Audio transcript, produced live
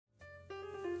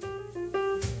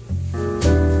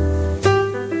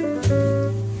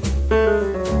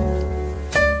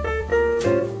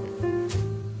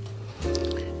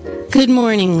Good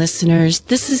morning, listeners.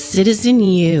 This is Citizen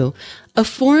U, a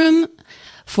forum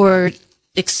for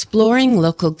exploring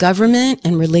local government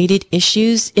and related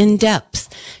issues in depth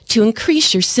to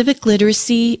increase your civic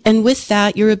literacy and with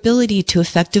that, your ability to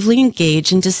effectively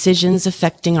engage in decisions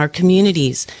affecting our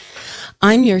communities.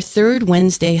 I'm your third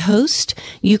Wednesday host,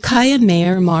 Ukiah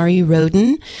Mayor Mari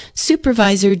Rodin.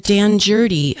 Supervisor Dan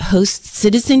Jurdy hosts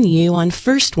Citizen U on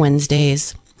first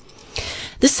Wednesdays.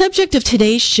 The subject of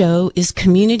today's show is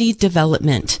community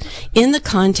development in the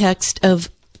context of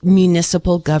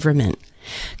municipal government.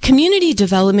 Community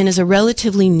development is a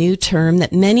relatively new term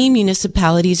that many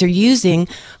municipalities are using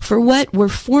for what were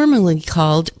formerly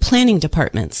called planning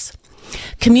departments.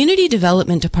 Community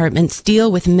development departments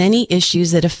deal with many issues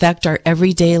that affect our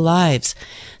everyday lives,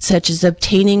 such as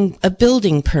obtaining a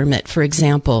building permit, for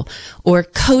example, or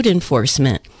code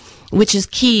enforcement, which is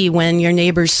key when your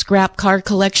neighbor's scrap car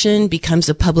collection becomes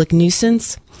a public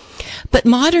nuisance. But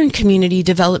modern community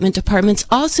development departments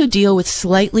also deal with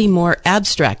slightly more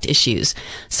abstract issues,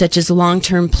 such as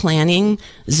long-term planning,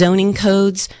 zoning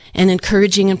codes, and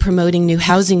encouraging and promoting new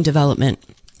housing development.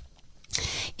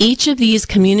 Each of these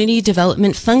community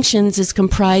development functions is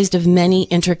comprised of many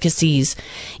intricacies,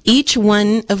 each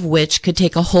one of which could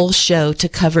take a whole show to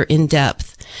cover in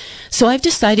depth. So I've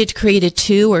decided to create a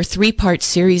 2 or 3-part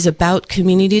series about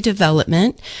community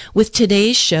development, with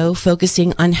today's show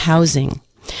focusing on housing.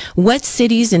 What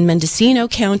cities in Mendocino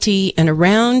County and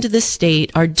around the state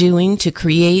are doing to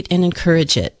create and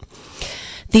encourage it.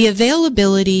 The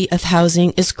availability of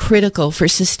housing is critical for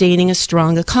sustaining a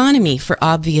strong economy for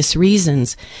obvious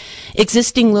reasons.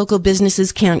 Existing local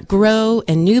businesses can't grow,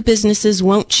 and new businesses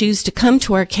won't choose to come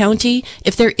to our county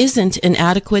if there isn't an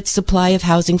adequate supply of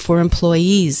housing for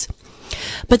employees.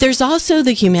 But there's also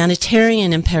the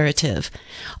humanitarian imperative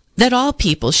that all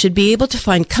people should be able to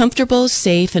find comfortable,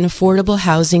 safe, and affordable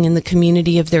housing in the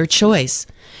community of their choice.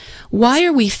 Why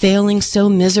are we failing so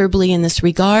miserably in this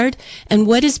regard, and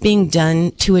what is being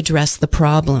done to address the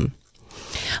problem?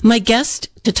 My guest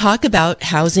to talk about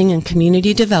housing and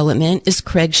community development is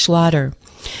Craig Schlatter.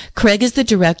 Craig is the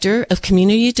Director of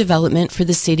Community Development for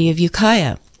the City of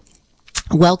Ukiah.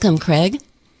 Welcome, Craig.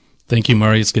 Thank you,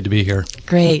 Mari. It's good to be here.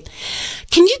 Great.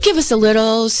 Can you give us a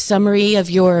little summary of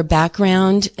your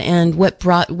background and what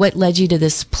led you to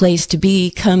this place to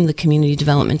become the Community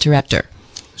Development Director?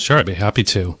 Sure, I'd be happy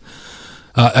to.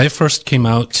 I first came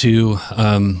out to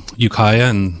Ukiah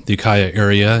and the Ukiah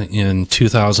area in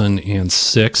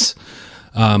 2006.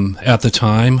 At the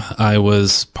time, I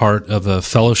was part of a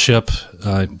fellowship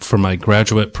for my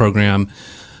graduate program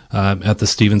at the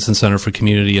Stevenson Center for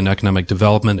Community and Economic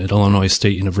Development at Illinois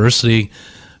State University,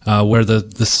 where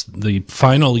the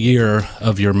final year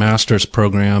of your master's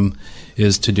program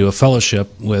is to do a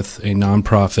fellowship with a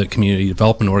nonprofit community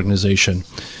development organization.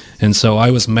 And so I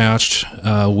was matched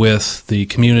with the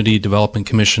Community Development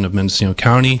Commission of Mendocino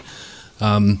County.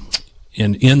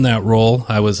 And in that role,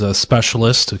 I was a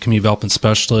specialist, a community development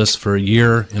specialist for a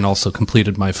year, and also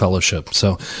completed my fellowship.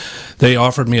 So they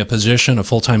offered me a position, a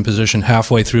full-time position,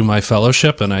 halfway through my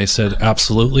fellowship, and I said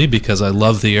absolutely, because I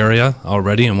love the area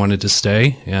already and wanted to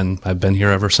stay, and I've been here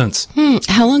ever since.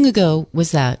 How long ago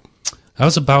was that? That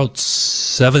was about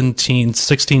 16,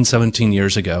 17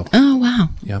 years ago. Oh, wow.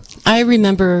 Yeah. I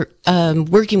remember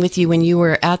working with you when you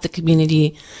were at the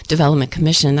Community Development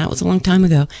Commission. That was a long time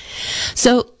ago.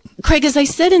 So, Craig, as I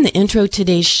said in the intro to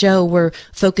today's show, we're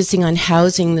focusing on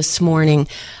housing this morning.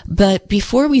 But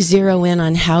before we zero in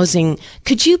on housing,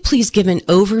 could you please give an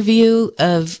overview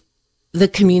of the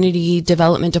Community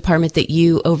Development Department that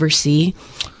you oversee?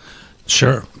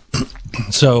 Sure.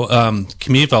 So,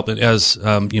 community development, as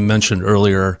you mentioned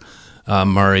earlier,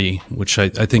 Mari, which I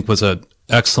think was an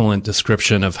excellent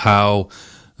description of how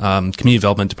community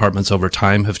development departments over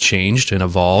time have changed and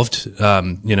evolved.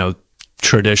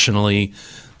 Traditionally,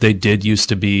 they did used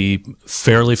to be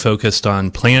fairly focused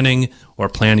on planning or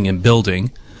planning and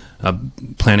building,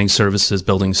 planning services,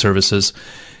 building services.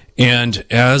 And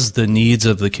as the needs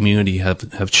of the community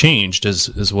have changed,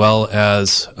 as well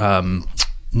as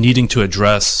needing to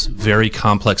address very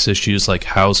complex issues like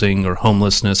housing or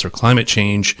homelessness or climate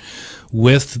change,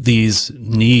 with these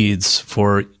needs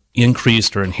for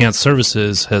increased or enhanced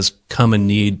services has come a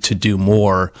need to do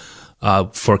more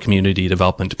for community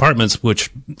development departments,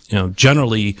 which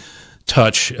generally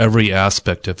touch every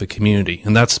aspect of the community.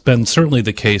 And that's been certainly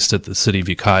the case at the City of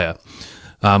Ukiah.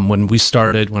 When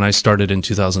I started in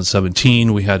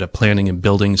 2017, we had a planning and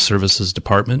building services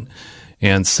department.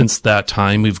 And since that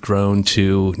time, we've grown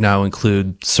to now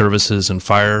include services and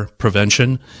fire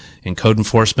prevention and code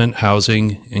enforcement,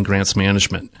 housing, and grants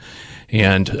management.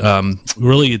 And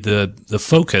really the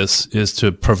focus is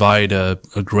to provide a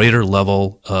greater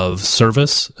level of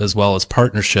service as well as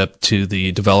partnership to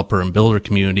the developer and builder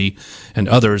community and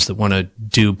others that want to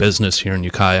do business here in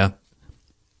Ukiah.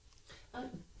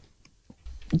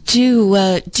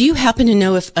 Do you happen to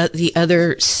know if the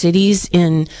other cities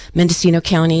in Mendocino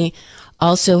County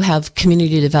also have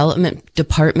community development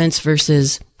departments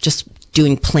versus just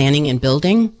doing planning and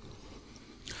building?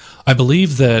 I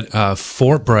believe that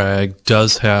Fort Bragg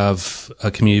does have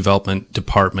a community development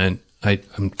department.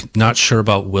 I'm not sure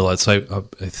about Willits. I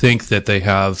think that they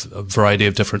have a variety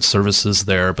of different services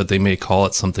there, but they may call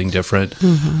it something different.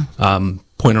 Mm-hmm.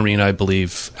 Point Arena, I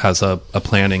believe, has a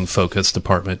planning-focused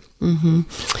department. Mm-hmm.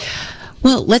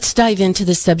 Well, let's dive into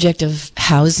the subject of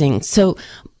housing. So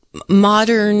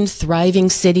modern,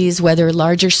 thriving cities, whether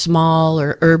large or small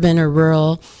or urban or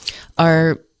rural,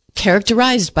 are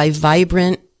characterized by a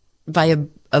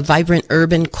vibrant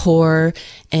urban core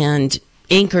and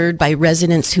anchored by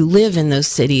residents who live in those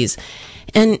cities.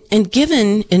 And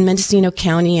given in Mendocino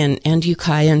County and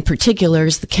Ukiah in particular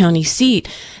as the county seat,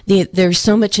 there's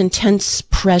so much intense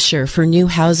pressure for new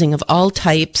housing of all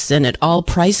types and at all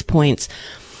price points.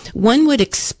 One would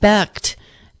expect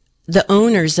the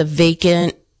owners of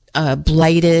vacant,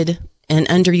 blighted, and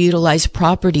underutilized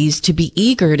properties to be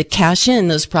eager to cash in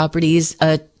those properties,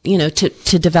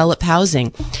 to develop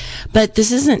housing. But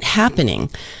this isn't happening.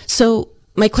 So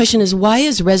my question is, why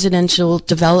is residential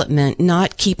development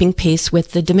not keeping pace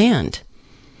with the demand?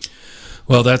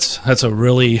 Well, that's a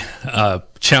really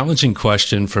challenging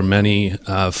question for many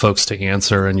folks to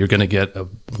answer, and you're going to get a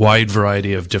wide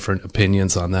variety of different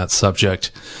opinions on that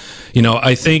subject.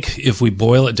 I think if we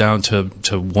boil it down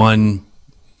to one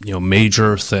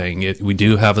major thing, we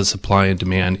do have a supply and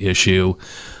demand issue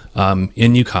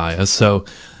in Ukiah. So,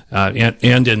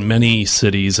 and in many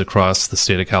cities across the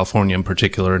state of California, in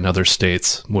particular, and other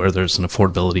states where there's an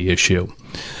affordability issue.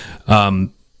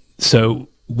 So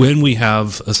when we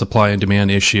have a supply and demand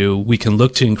issue, we can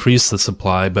look to increase the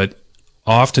supply, but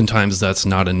oftentimes that's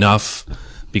not enough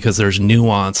because there's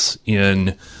nuance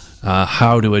in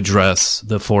how to address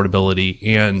the affordability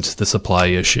and the supply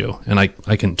issue. And I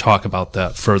can talk about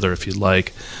that further if you'd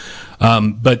like.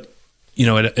 But,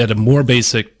 at a more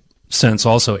basic sense,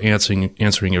 also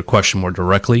answering your question more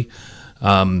directly,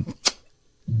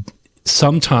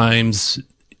 sometimes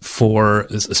for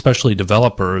especially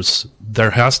developers,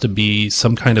 there has to be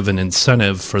some kind of an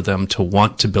incentive for them to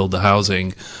want to build the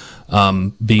housing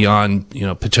beyond,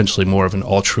 potentially more of an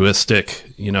altruistic,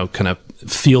 kind of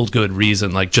feel-good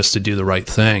reason, like just to do the right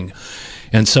thing.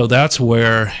 And so that's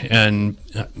where, and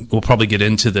we'll probably get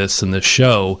into this in this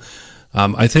show,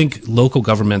 I think local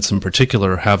governments in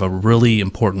particular have a really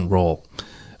important role.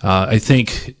 I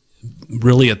think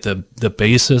really at the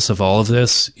basis of all of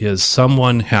this is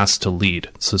someone has to lead.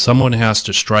 So someone has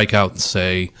to strike out and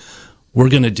say, we're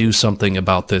going to do something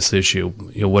about this issue,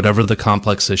 whatever the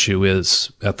complex issue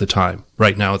is at the time.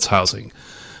 Right now it's housing.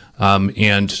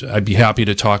 And I'd be happy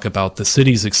to talk about the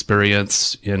city's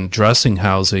experience in addressing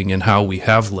housing and how we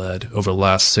have led over the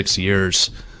last 6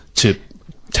 years to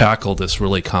tackle this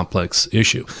really complex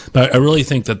issue. But I really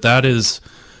think that is,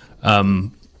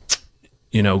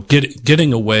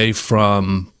 getting away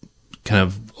from kind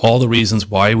of all the reasons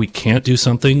why we can't do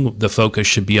something. The focus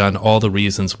should be on all the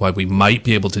reasons why we might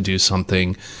be able to do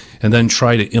something, and then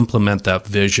try to implement that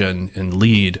vision and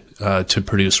lead to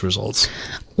produce results.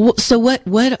 So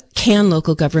what can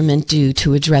local government do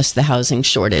to address the housing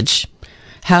shortage?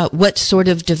 What sort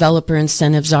of developer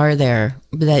incentives are there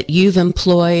that you've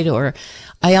employed? Or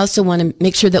I also want to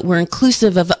make sure that we're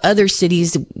inclusive of other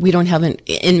cities we don't have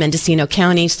in Mendocino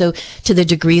County. So to the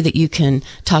degree that you can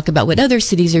talk about what other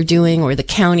cities are doing, or the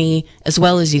county as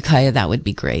well as Ukiah, that would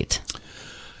be great.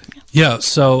 Yeah,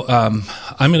 so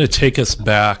I'm going to take us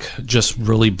back just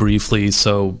really briefly.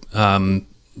 So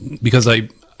because I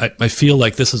feel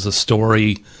like this is a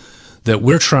story that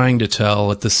we're trying to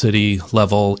tell at the city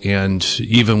level, and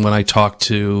even when I talk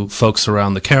to folks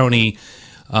around the county,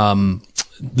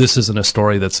 this isn't a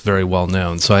story that's very well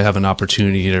known. So I have an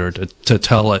opportunity here to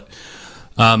tell it.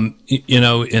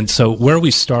 And so where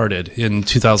we started in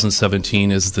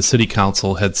 2017 is the city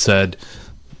council had said,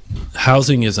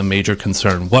 housing is a major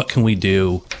concern. What can we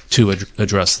do to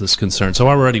address this concern? So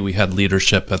already we had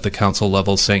leadership at the council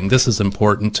level saying, this is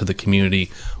important to the community.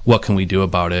 What can we do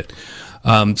about it?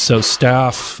 So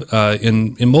staff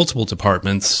in multiple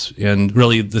departments, and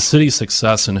really the city's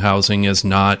success in housing is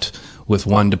not with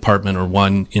one department or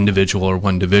one individual or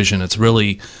one division. It's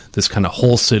really this kind of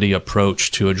whole city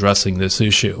approach to addressing this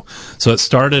issue. So it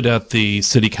started at the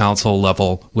city council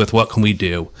level with what can we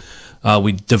do?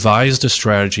 we devised a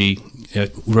strategy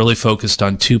really focused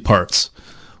on two parts.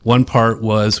 One part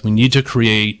was we need to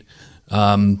create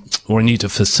or need to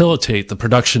facilitate the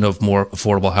production of more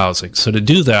affordable housing. So to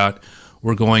do that,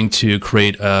 we're going to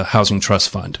create a housing trust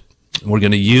fund. We're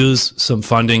going to use some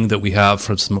funding that we have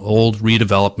from some old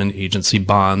redevelopment agency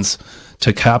bonds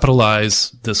to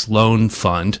capitalize this loan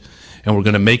fund, and we're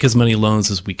going to make as many loans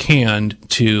as we can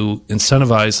to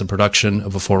incentivize the production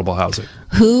of affordable housing.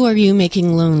 Who are you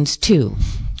making loans to?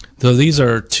 So these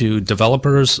are to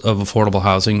developers of affordable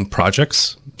housing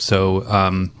projects. So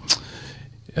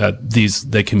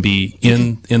they can be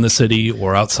in the city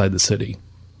or outside the city.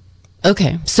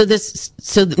 Okay, so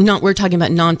we're talking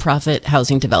about nonprofit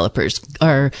housing developers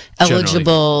are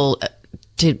eligible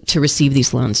to receive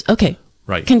these loans. Okay,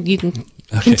 right. You can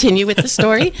continue with the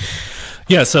story.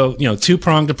 Yeah, so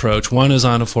two-pronged approach. One is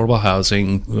on affordable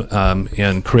housing,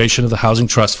 and creation of the housing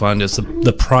trust fund is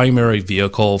the primary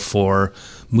vehicle for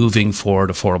moving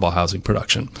forward affordable housing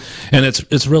production, and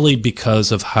it's really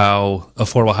because of how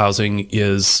affordable housing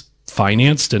is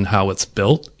financed and how it's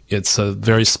built. It's a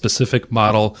very specific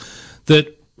model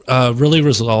that really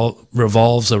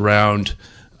revolves around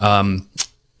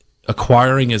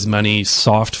acquiring as many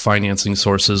soft financing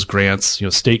sources, grants,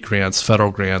 state grants,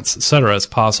 federal grants, et cetera, as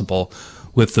possible,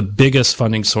 with the biggest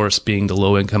funding source being the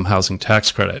low-income housing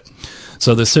tax credit.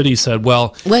 So the city said,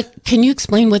 well... Can you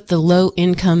explain what the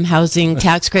low-income housing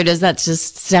tax credit is? That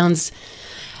just sounds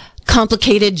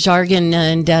complicated jargon,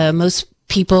 and most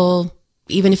people,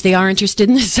 even if they are interested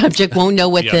in the subject, won't know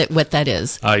what that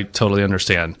is. I totally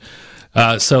understand.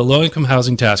 So low-income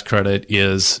housing tax credit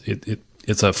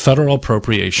it's a federal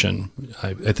appropriation.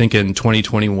 I think in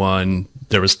 2021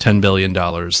 there was $10 billion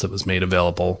that was made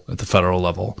available at the federal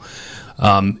level.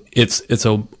 It's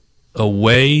a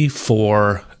way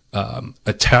for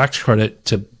a tax credit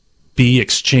to be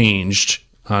exchanged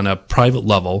on a private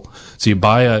level. So you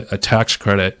buy a tax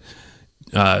credit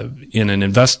in an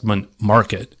investment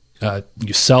market.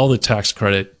 You sell the tax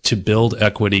credit to build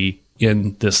equity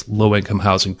in this low-income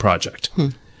housing project.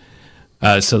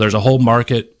 So there's a whole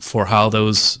market for how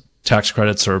those tax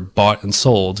credits are bought and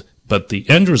sold, but the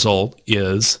end result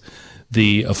is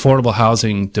the affordable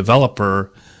housing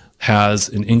developer has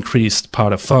an increased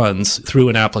pot of funds through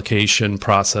an application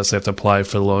process. They have to apply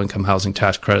for the low-income housing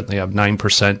tax credit. They have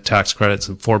 9% tax credits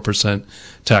and 4%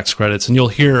 tax credits. And you'll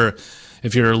hear,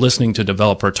 if you're listening to a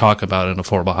developer talk about an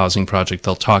affordable housing project,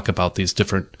 they'll talk about these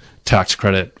different tax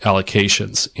credit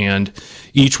allocations, and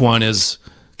each one is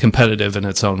competitive in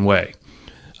its own way.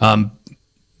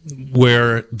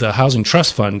 Where the housing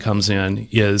trust fund comes in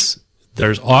is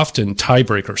there's often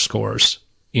tiebreaker scores,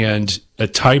 and a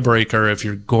tiebreaker, if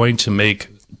you're going to make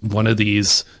one of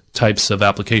these types of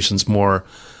applications more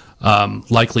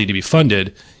likely to be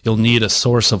funded, you'll need a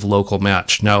source of local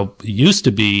match. Now, it used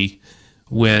to be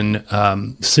when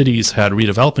cities had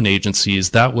redevelopment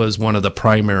agencies, that was one of the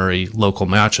primary local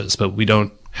matches, but we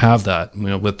don't have that.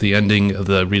 With the ending of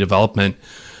the redevelopment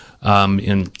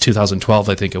in 2012,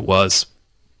 I think it was,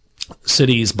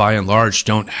 cities by and large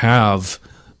don't have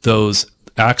those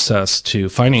access to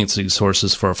financing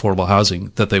sources for affordable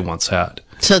housing that they once had.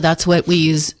 So that's what we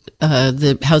use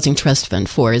the housing trust fund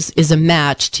for, is a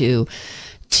match to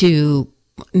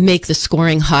make the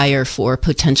scoring higher for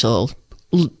potential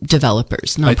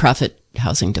developers, nonprofit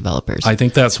housing developers. I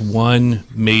think that's one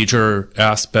major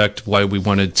aspect why we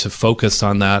wanted to focus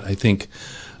on that. I think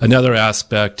another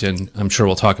aspect, and I'm sure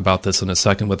we'll talk about this in a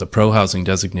second with the pro-housing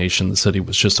designation the city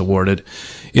was just awarded,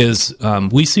 is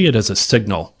we see it as a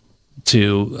signal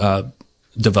to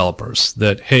developers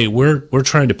that, hey, we're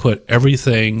trying to put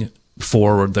everything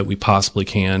forward that we possibly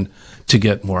can to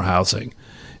get more housing.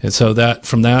 And so that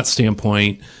from that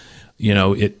standpoint,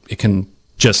 it can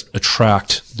just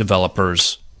attract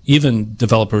developers, even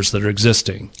developers that are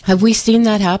existing. Have we seen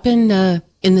that happen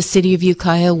in the city of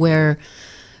Ukiah, where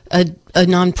a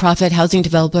nonprofit housing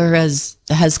developer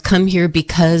has come here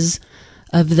because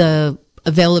of the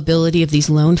availability of these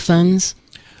loan funds?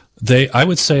 I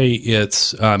would say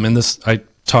it's, and this, I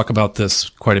talk about this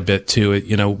quite a bit too.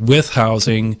 With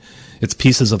housing, it's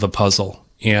pieces of a puzzle,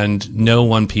 and no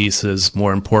one piece is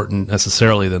more important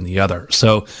necessarily than the other.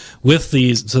 So with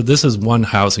these, this is one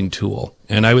housing tool,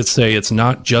 and I would say it's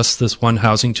not just this one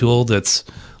housing tool that's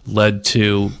led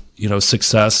to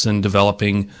success in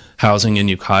developing housing in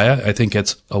Ukiah. I think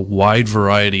it's a wide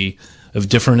variety of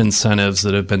different incentives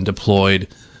that have been deployed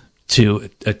to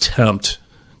attempt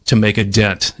to make a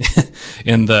dent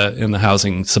in the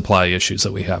housing supply issues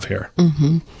that we have here.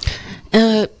 Mm-hmm.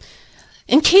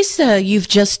 In case you've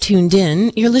just tuned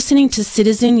in, you're listening to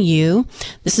Citizen U.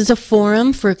 This is a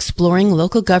forum for exploring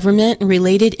local government and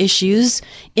related issues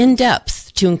in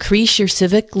depth to increase your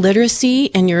civic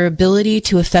literacy and your ability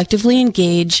to effectively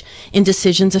engage in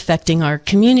decisions affecting our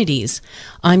communities.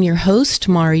 I'm your host,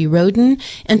 Mari Rodin,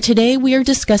 and today we are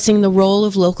discussing the role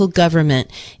of local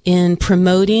government in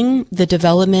promoting the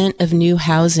development of new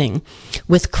housing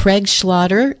with Craig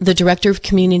Schlatter, the Director of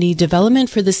Community Development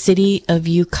for the City of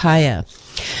Ukiah.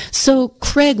 So,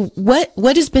 Craig, what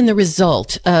has been the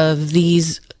result of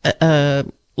these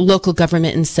local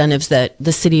government incentives that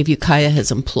the City of Ukiah has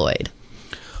employed?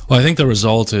 Well, I think the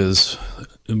result is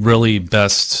really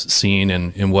best seen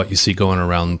in what you see going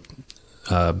around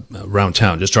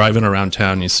town. Just driving around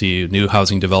town, you see new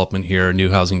housing development here, new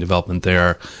housing development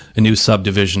there, a new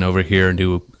subdivision over here,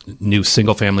 new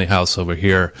single-family house over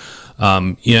here.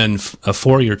 In a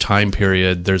 4-year time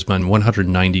period, there's been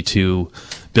 192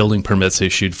 building permits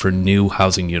issued for new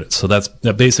housing units. So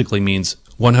that basically means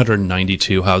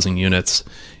 192 housing units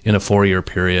in a 4-year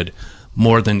period,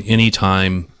 more than any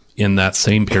time in that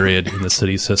same period in the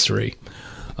city's history.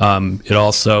 There's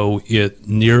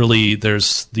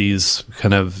these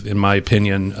kind of, in my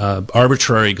opinion,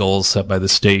 arbitrary goals set by the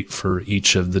state for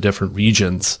each of the different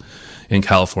regions in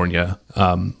California,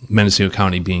 Mendocino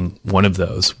County being one of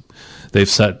those. They've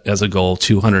set as a goal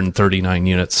 239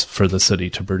 units for the city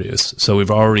to produce. So we've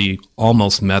already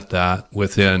almost met that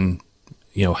within,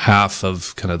 half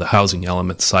of kind of the housing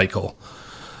element cycle.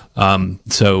 I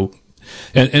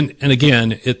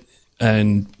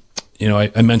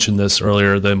mentioned this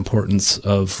earlier, the importance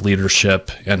of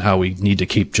leadership and how we need to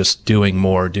keep just doing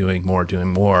more.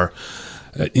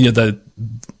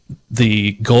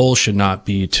 The goal should not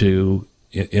be to,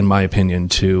 in my opinion,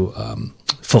 to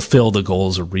fulfill the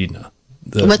goals of RENA.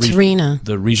 What's RENA?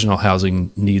 The Regional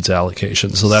Housing Needs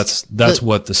Allocation. So that's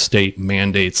what the state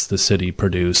mandates the city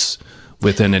produce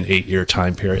within an 8-year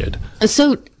time period.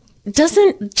 So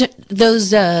doesn't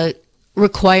those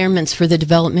requirements for the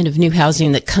development of new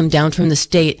housing that come down from the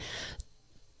state,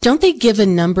 don't they give a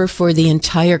number for the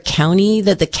entire county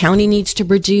that the county needs to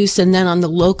produce, and then on the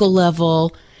local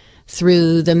level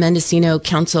through the Mendocino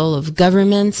Council of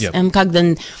Governments, yep.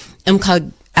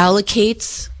 MCOG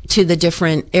allocates to the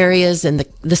different areas and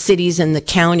the cities and the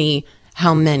county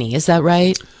how many? Is that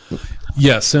right?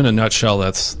 Yes, in a nutshell,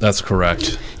 that's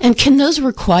correct. And can those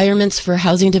requirements for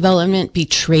housing development be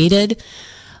traded?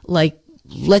 Like,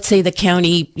 let's say the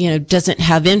county, doesn't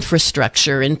have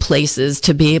infrastructure in places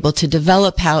to be able to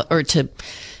develop or to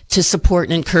support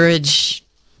and encourage,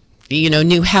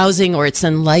 new housing, or it's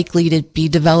unlikely to be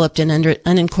developed in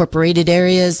unincorporated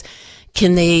areas.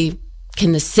 Can the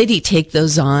city take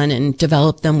those on and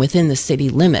develop them within the city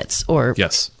limits? Or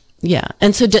yes, yeah.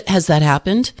 And so has that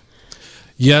happened?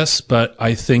 Yes, but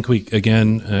I think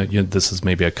this is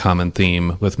maybe a common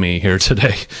theme with me here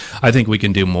today. I think we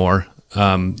can do more.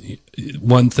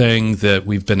 One thing that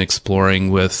we've been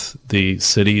exploring with the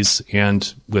cities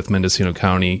and with Mendocino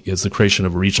County is the creation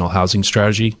of a regional housing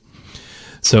strategy.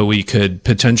 So we could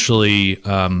potentially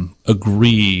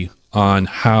agree on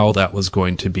how that was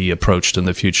going to be approached in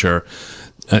the future.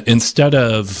 Instead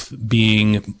of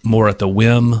being more at the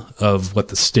whim of what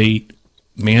the state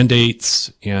mandates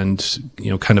and,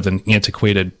 kind of an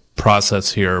antiquated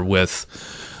process here with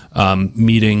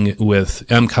meeting with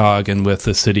MCOG and with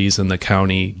the cities and the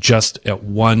county just at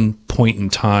one point in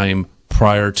time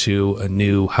prior to a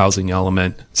new housing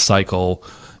element cycle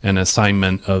and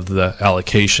assignment of the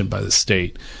allocation by the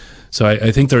state. So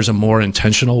I think there's a more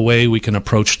intentional way we can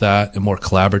approach that, a more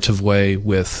collaborative way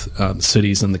with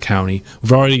cities and the county.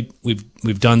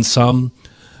 We've done some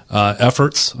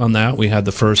efforts on that. We had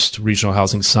the first Regional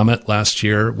Housing Summit last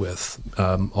year with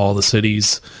all the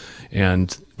cities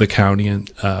and the county, and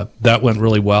that went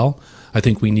really well. I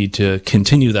think we need to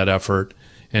continue that effort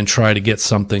and try to get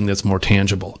something that's more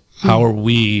tangible. How are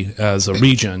we as a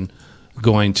region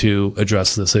going to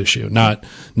address this issue? Not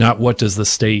what does the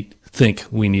state think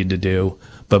we need to do,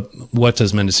 but what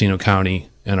does Mendocino County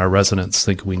and our residents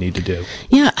think we need to do?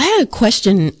 Yeah, I had a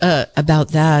question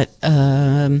about that.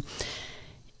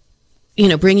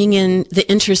 Bringing in the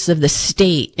interests of the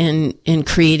state in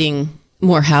creating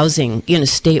more housing,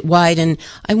 statewide. And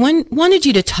I wanted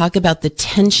you to talk about the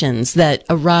tensions that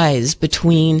arise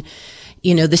between,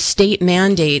 the state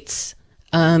mandates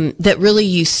that really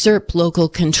usurp local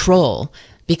control,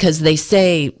 because they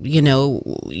say,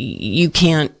 you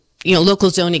can't, local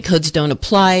zoning codes don't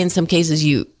apply. In some cases,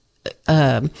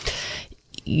 a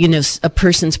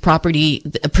person's property,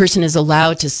 a person is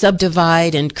allowed to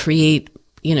subdivide and create,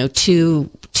 two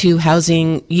 2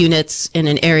 housing units in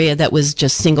an area that was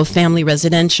just single family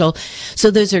residential.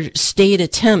 So those are state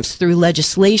attempts through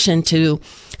legislation to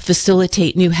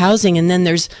facilitate new housing. And then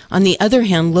there's, on the other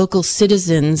hand, local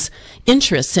citizens'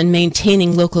 interests in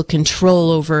maintaining local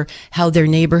control over how their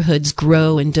neighborhoods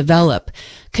grow and develop.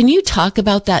 Can you talk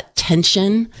about that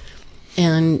tension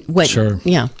and what? Sure.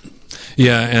 Yeah.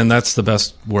 Yeah, and that's the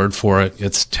best word for it.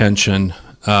 It's tension,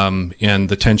 and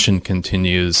the tension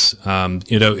continues. And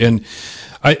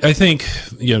I think,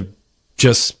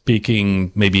 just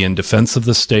speaking maybe in defense of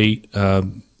the state, I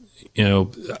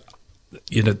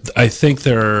think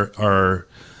there are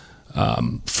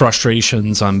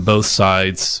frustrations on both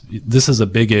sides. This is a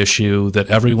big issue that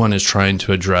everyone is trying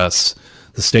to address.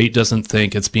 The state doesn't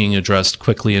think it's being addressed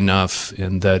quickly enough,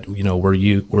 and that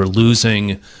we're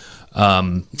losing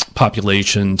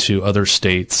population to other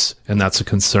states, and that's a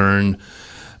concern.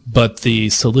 But the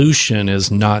solution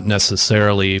is not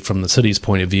necessarily, from the city's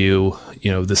point of view,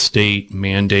 the state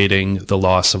mandating the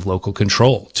loss of local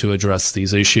control to address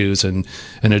these issues and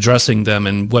addressing them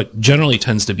in what generally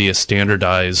tends to be a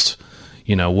standardized,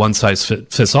 one size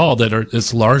fits all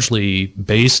is largely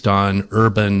based on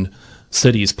urban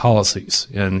cities' policies.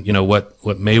 And,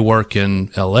 what may work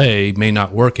in LA may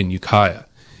not work in Ukiah.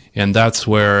 And that's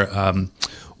where, kind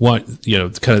of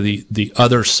the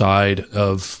other side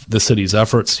of the city's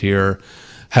efforts here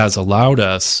has allowed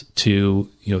us to,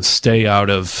 stay out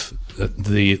of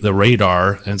the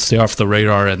radar and stay off the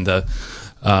radar and the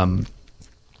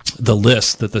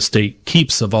list that the state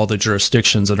keeps of all the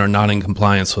jurisdictions that are not in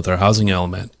compliance with their housing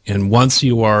element. And once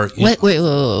you are, wait,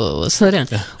 slow down.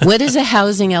 What is a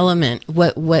housing element?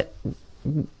 What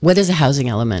is a housing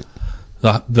element?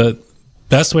 The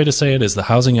best way to say it is the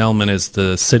housing element is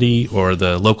the city or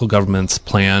the local government's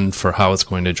plan for how it's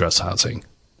going to address housing.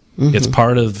 Mm-hmm. It's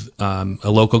part of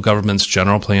a local government's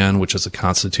general plan, which is a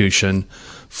constitution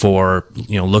for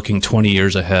looking 20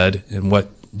 years ahead and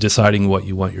deciding what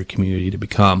you want your community to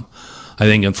become. I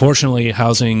think, unfortunately,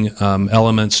 housing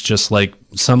elements, just like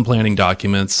some planning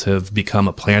documents, have become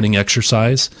a planning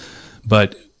exercise.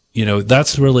 But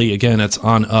that's really, again, it's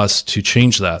on us to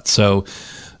change that. So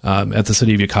at the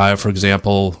City of Ukiah, for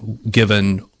example,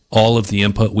 given all of the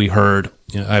input we heard,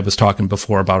 I was talking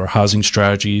before about our housing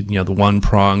strategy, the one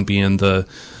prong being the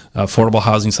affordable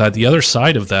housing side. The other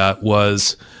side of that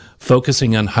was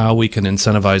focusing on how we can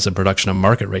incentivize the production of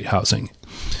market rate housing.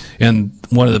 And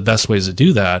one of the best ways to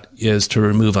do that is to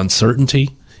remove uncertainty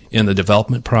in the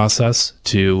development process,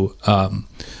 to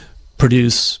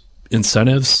produce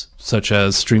incentives such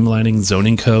as streamlining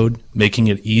zoning code, making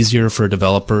it easier for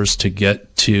developers to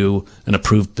get to an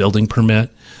approved building permit.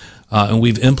 And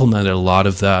we've implemented a lot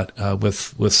of that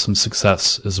with some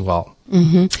success as well.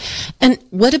 Mm-hmm. And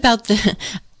what about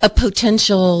a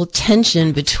potential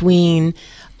tension between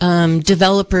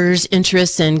developers'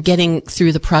 interests in getting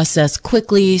through the process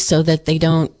quickly so that they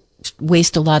don't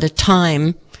waste a lot of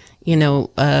time,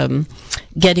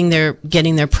 getting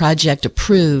their project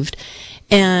approved,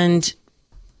 and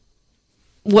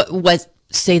what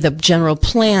say the general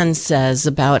plan says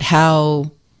about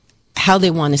how they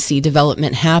want to see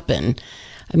development happen?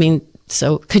 I mean,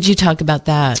 so could you talk about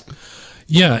that?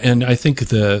 Yeah, and I think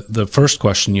the first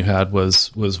question you had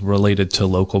was related to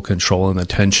local control and the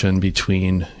tension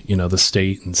between, the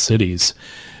state and cities.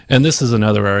 And this is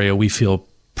another area we feel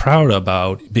proud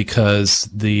about because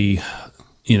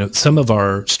some of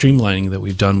our streamlining that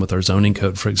we've done with our zoning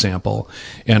code, for example,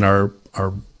 and our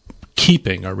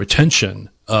retention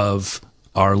of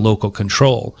our local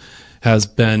control has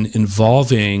been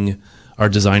involving our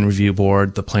design review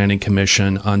board, the planning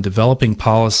commission, on developing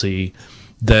policy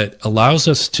that allows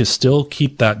us to still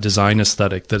keep that design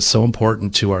aesthetic that's so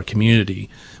important to our community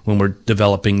when we're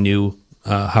developing new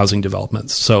housing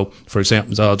developments. So, for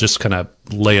example, I'll just kind of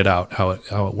lay it out how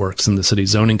it works in the city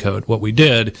zoning code. What we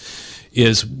did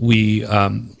is we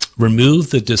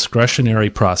removed the discretionary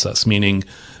process, meaning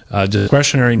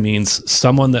discretionary means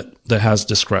someone that has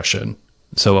discretion.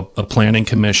 So a planning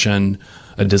commission,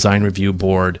 a design review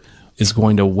board is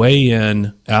going to weigh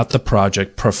in at the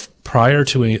project prior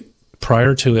to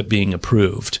it being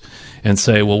approved and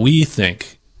say, well, we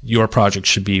think your project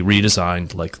should be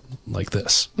redesigned like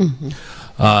this.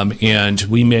 Mm-hmm. And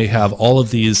we may have all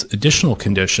of these additional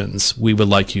conditions we would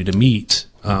like you to meet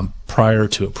prior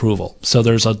to approval. So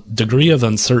there's a degree of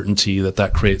uncertainty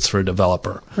that creates for a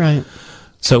developer. Right.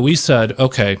 So we said,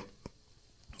 okay,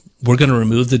 we're going to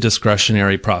remove the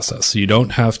discretionary process. So you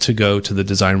don't have to go to the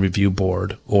design review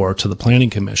board or to the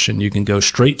planning commission. You can go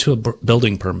straight to a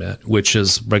building permit, which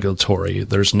is regulatory.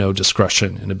 There's no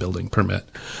discretion in a building permit.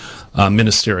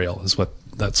 Ministerial is what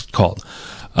that's called.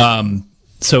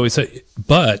 So we say,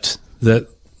 but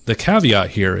the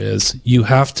caveat here is you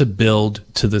have to build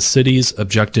to the city's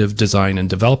objective design and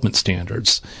development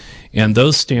standards. And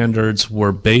those standards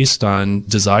were based on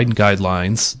design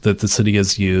guidelines that the city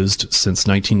has used since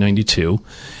 1992.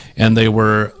 And they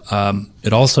were,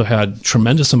 it also had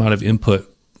tremendous amount of input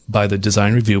by the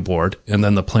Design Review Board and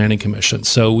then the Planning Commission.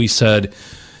 So we said,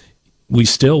 we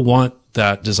still want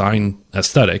that design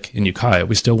aesthetic in Ukiah.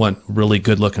 We still want really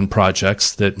good looking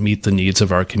projects that meet the needs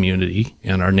of our community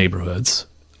and our neighborhoods.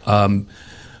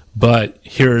 But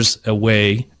here's a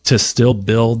way to still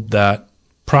build that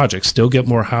project, still get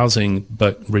more housing,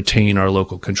 but retain our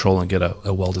local control and get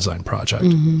a well-designed project.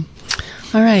 Mm-hmm.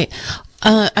 All right.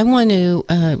 I want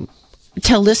to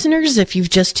tell listeners, if you've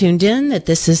just tuned in, that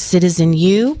this is Citizen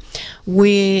U.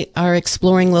 We are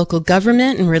exploring local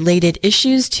government and related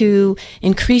issues to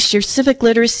increase your civic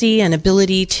literacy and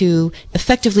ability to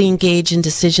effectively engage in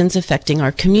decisions affecting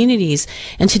our communities.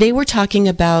 And today we're talking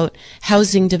about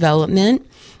housing development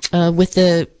with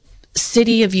the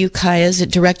City of Ukiah's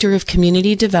Director of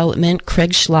Community Development,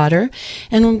 Craig Schlatter.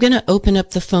 And we're going to open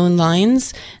up the phone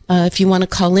lines. If you want to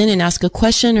call in and ask a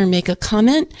question or make a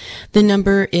comment, the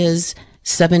number is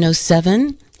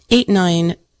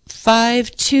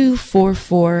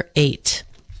 707-895-2448.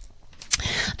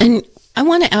 And I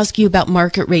want to ask you about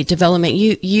market rate development.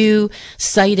 You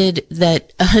cited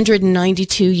that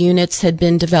 192 units had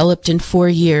been developed in 4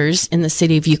 years in the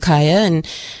City of Ukiah, and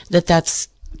that's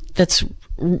a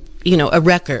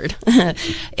record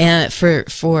and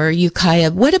for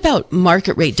Ukiah. What about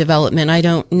market rate development? I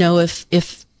don't know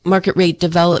if market rate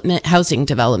development, housing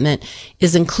development,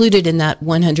 is included in that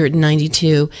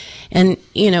 192. And,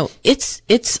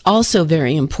 it's also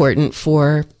very important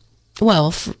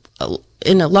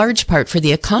in a large part for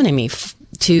the economy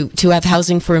to have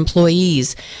housing for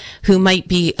employees who might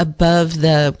be above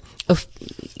the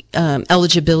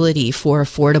eligibility for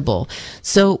affordable.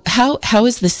 So how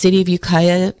is the City of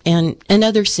Ukiah and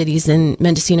other cities in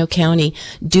Mendocino County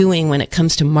doing when it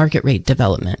comes to market rate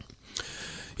development?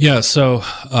 Yeah, so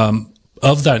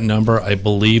of that number, I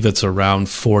believe it's around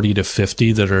 40 to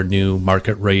 50 that are new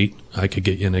market rate. I could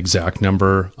get you an exact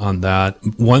number on that.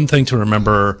 One thing to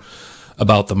remember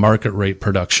about the market rate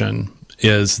production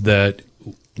is that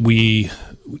we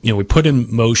put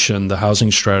in motion the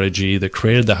housing strategy that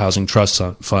created the Housing Trust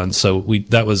Fund. So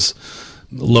that was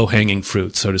low-hanging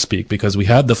fruit, so to speak, because we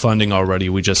had the funding already.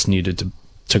 We just needed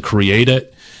to create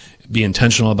it, be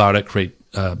intentional about it, create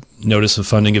notice of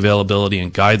funding availability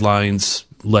and guidelines,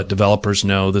 let developers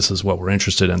know this is what we're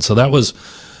interested in. So that was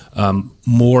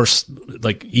more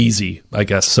like easy, I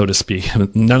guess, so to speak.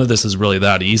 None of this is really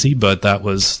that easy, but that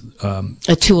was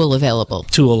a tool available.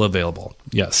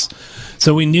 Yes.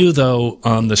 So we knew, though,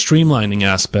 on the streamlining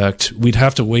aspect, we'd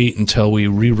have to wait until we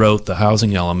rewrote the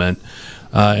housing element.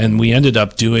 And we ended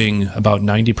up doing about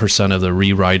 90% of the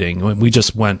rewriting. We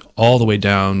just went all the way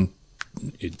down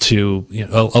to,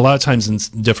 a lot of times in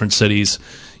different cities,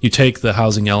 you take the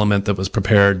housing element that was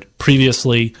prepared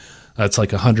previously. That's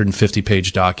like a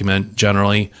 150-page document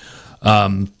generally.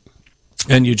 And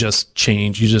you just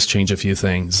change a few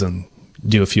things and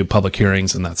do a few public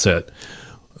hearings, and that's it.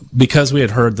 Because we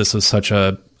had heard this was such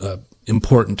a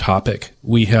important topic,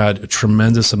 we had a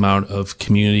tremendous amount of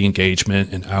community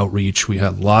engagement and outreach. We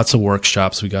had lots of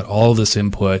workshops. We got all of this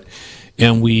input,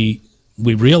 and we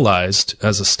realized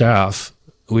as a staff,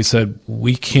 we said,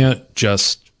 we can't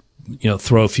just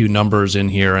throw a few numbers in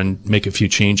here and make a few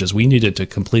changes. We needed to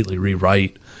completely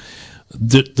rewrite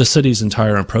the city's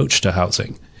entire approach to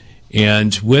housing.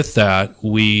 And with that,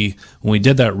 when we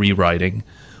did that rewriting,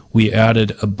 we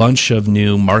added a bunch of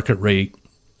new market rate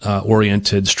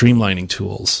oriented streamlining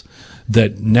tools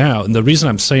that now, and the reason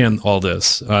I'm saying all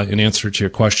this in answer to your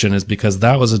question is because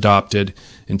that was adopted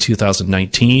in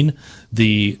 2019.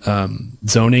 The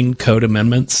zoning code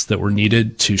amendments that were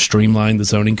needed to streamline the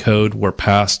zoning code were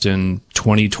passed in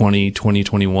 2020,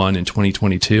 2021, and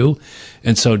 2022.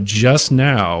 And so just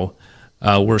now,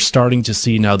 we're starting to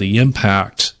see now the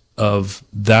impact of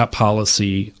that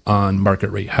policy on market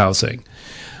rate housing.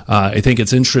 I think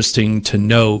it's interesting to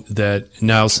note that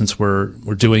now, since we're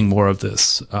doing more of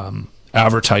this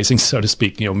advertising, so to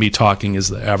speak, me talking is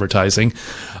the advertising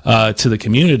to the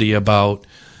community about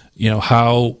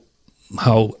how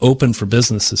open for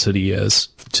business the city is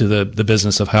to the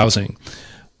business of housing.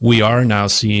 We are now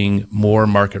seeing more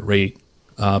market rate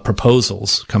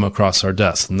proposals come across our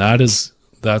desks, and that's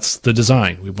the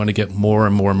design. We want to get more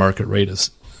and more market rate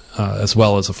as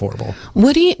well as affordable.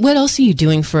 What else are you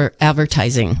doing for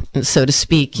advertising, so to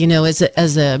speak? As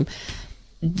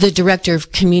the director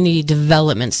of community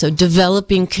development, so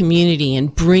developing community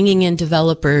and bringing in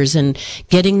developers and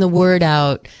getting the word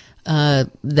out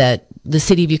that the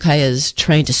City of Ukiah is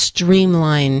trying to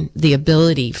streamline the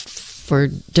ability for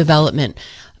development.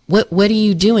 What are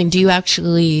you doing? Do you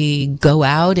actually go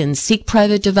out and seek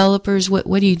private developers? What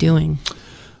are you doing?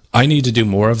 I need to do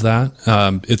more of that.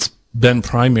 It's been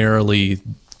primarily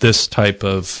this type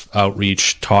of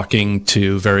outreach, talking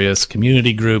to various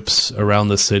community groups around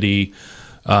the city.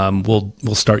 We'll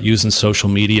start using social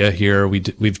media here.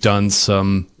 We've done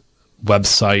some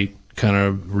website kind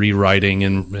of rewriting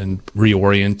and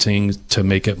reorienting to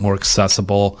make it more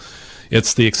accessible.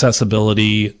 It's the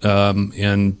accessibility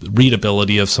and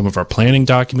readability of some of our planning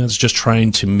documents, just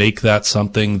trying to make that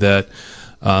something that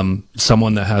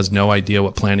someone that has no idea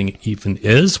what planning even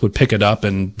is would pick it up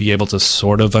and be able to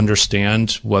sort of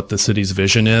understand what the city's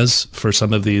vision is for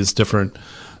some of these different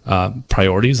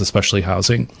priorities, especially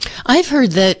housing. I've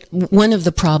heard that one of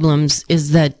the problems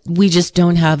is that we just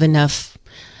don't have enough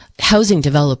housing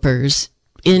developers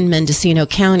in Mendocino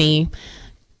County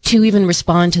to even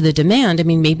respond to the demand. I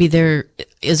mean, maybe there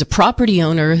is a property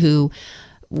owner who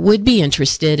would be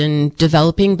interested in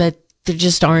developing, but there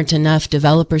just aren't enough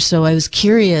developers. So I was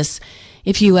curious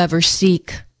if you ever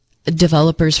seek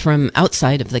developers from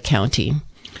outside of the county.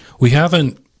 We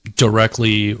haven't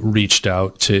directly reached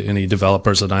out to any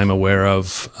developers that I'm aware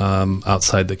of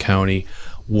outside the county.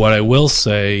 What I will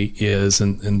say is,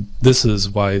 and this is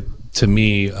why, to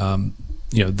me,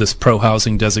 this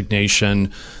pro-housing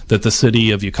designation that the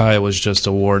City of Ukiah was just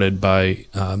awarded by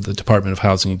the Department of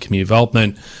Housing and Community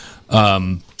Development, I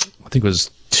think it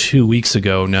was 2 weeks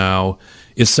ago now,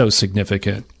 is so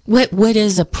significant. What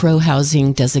is a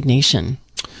pro-housing designation?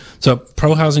 So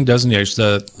pro-housing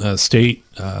designation, the state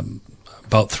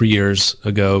about 3 years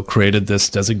ago created this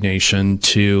designation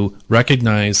to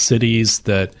recognize cities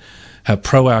that have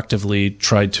proactively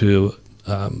tried to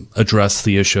address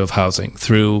the issue of housing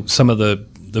through some of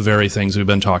the very things we've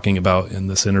been talking about in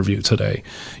this interview today.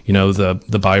 You know,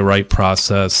 the buy right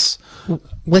process.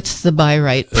 What's the buy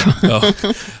right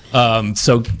process?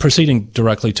 So proceeding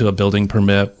directly to a building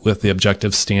permit with the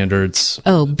objective standards.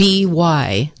 Oh,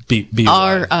 B-Y.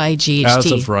 R-I-G-H-T.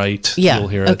 As of right, yeah, you'll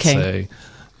hear it say.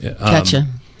 Gotcha.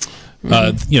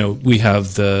 We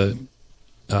have the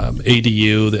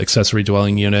ADU, the accessory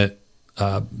dwelling unit,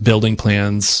 building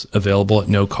plans available at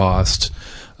no cost.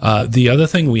 The other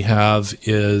thing we have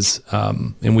is,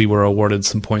 and we were awarded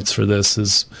some points for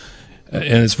this,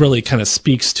 and it's really kind of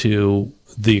speaks to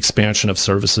the expansion of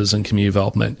services and community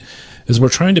development, is we're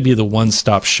trying to be the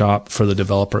one-stop shop for the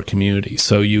developer community.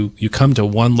 So you come to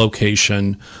one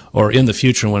location, or in the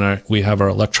future when we have our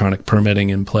electronic permitting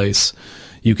in place,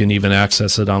 you can even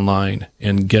access it online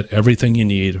and get everything you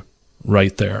need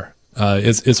right there.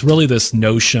 It's really this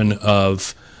notion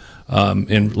of,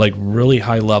 in like really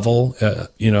high level,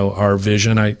 our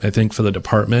vision, I think, for the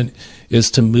department is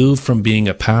to move from being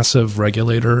a passive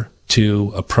regulator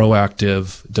to a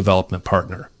proactive development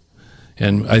partner.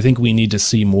 And I think we need to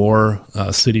see more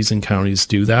cities and counties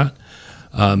do that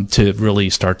to really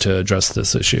start to address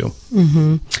this issue.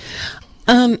 Mm-hmm.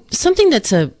 Something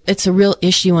that's a real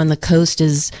issue on the coast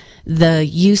is the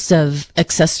use of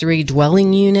accessory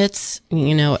dwelling units,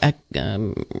 and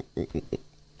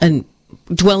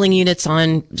dwelling units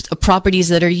on properties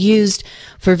that are used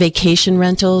for vacation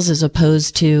rentals as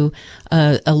opposed to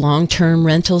a long-term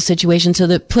rental situation. So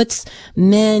that puts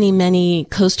many, many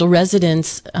coastal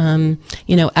residents,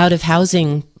 out of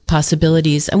housing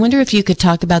possibilities. I wonder if you could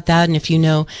talk about that, and if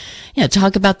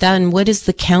talk about that, and what is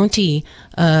the county,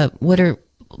 what are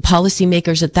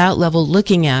policymakers at that level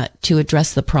looking at to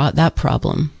address that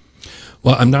problem?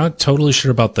 Well, I'm not totally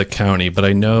sure about the county, but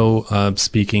I know,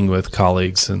 speaking with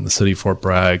colleagues in the city of Fort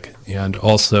Bragg, and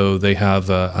also they have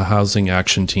a housing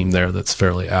action team there that's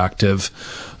fairly active.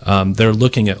 They're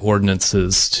looking at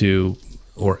ordinances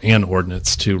an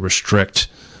ordinance to restrict,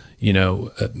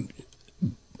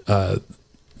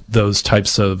 those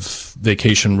types of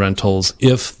vacation rentals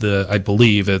if the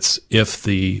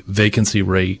vacancy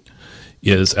rate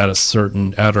is at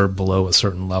or below a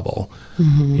certain level.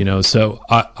 Mm-hmm. So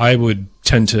I would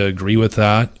tend to agree with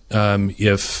that.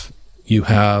 If you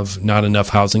have not enough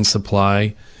housing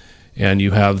supply and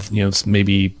you have,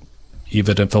 maybe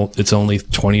even if it's only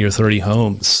 20 or 30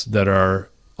 homes that are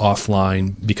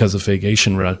offline because of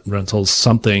vacation rentals,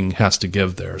 something has to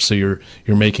give there. So you're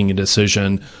making a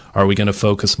decision. Are we going to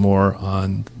focus more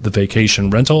on the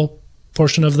vacation rental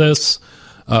portion of this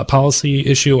policy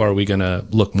issue? Or are we going to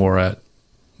look more at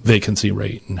vacancy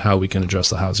rate and how we can address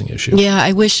the housing issue. Yeah,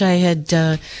 I wish I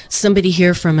had somebody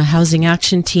here from a housing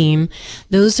action team.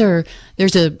 There's a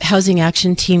housing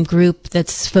action team group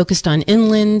that's focused on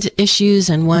inland issues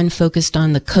and one focused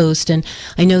on the coast. And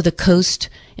I know the coast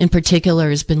in particular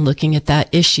has been looking at that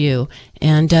issue.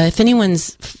 And if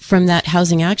anyone's from that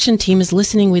housing action team is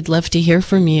listening, we'd love to hear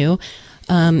from you,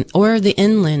 or the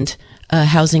inland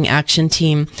housing action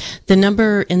team. The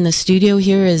number in the studio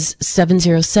here is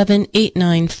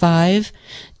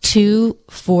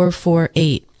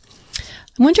 707-895-2448.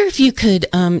 I wonder if you could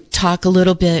talk a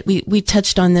little bit, we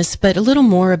touched on this, but a little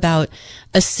more about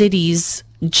a city's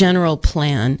general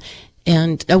plan.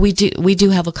 And we do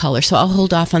have a caller, so I'll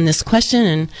hold off on this question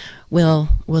and we'll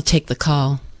take the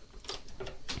call.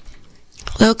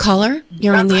 Hello, caller,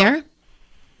 you're on the air.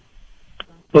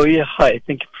 Oh, yeah, hi.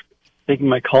 Thank you for taking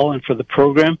my call and for the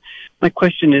program. My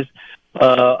question is,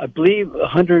 I believe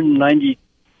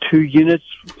 192 units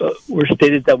were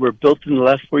stated that were built in the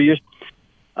last 4 years.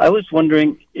 I was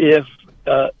wondering if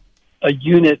a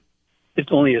unit is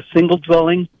only a single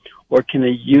dwelling, or can a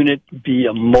unit be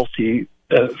a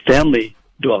multi-family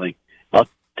dwelling? I'll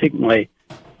take my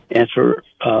answer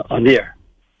on the air.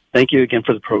 Thank you again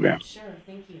for the program. Sure,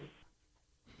 thank you.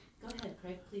 Go ahead,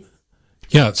 Craig, please.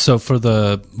 Yeah, so for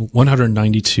the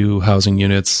 192 housing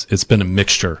units, it's been a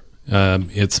mixture.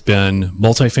 It's been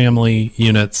multifamily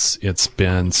units, it's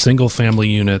been single-family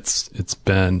units, it's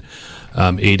been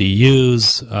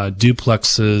ADUs,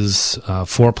 duplexes,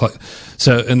 fourplex.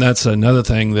 So, and that's another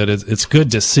thing that it's good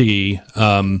to see.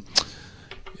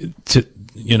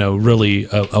 Really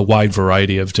a wide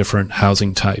variety of different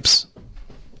housing types.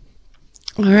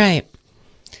 All right.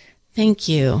 Thank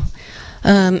you.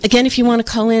 Again, if you want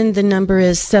to call in, the number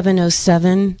is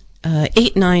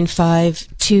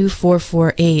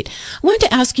 707-895-2448. I wanted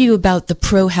to ask you about the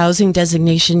pro-housing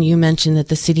designation you mentioned that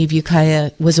the City of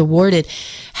Ukiah was awarded.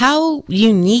 How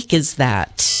unique is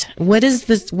that? What is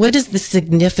the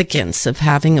significance of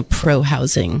having a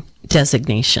pro-housing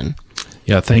designation?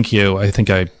 Yeah, thank you. I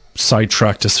think I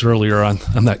sidetracked us earlier on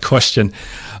that question.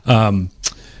 So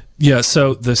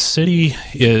the city,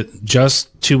 just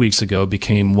 2 weeks ago,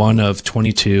 became one of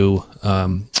 22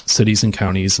 cities and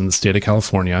counties in the state of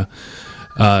California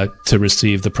to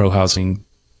receive the pro-housing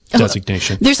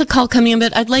designation. There's a call coming in,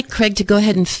 but I'd like Craig to go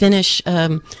ahead and finish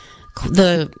his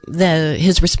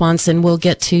response, and we'll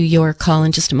get to your call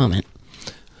in just a moment.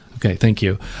 Okay, thank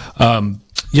you.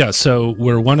 So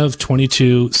we're one of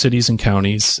 22 cities and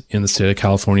counties in the state of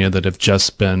California that have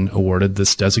just been awarded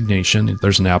this designation.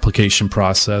 There's an application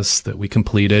process that we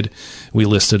completed. We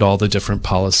listed all the different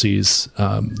policies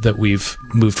that we've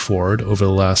moved forward over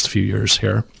the last few years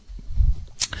here.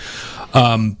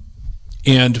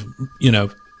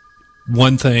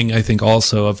 One thing I think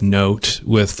also of note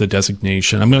with the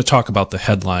designation, I'm going to talk about the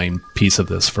headline piece of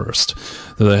this first.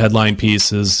 The headline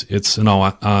piece is it's an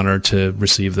honor to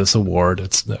receive this award,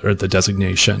 or the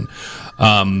designation.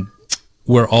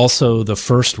 We're also the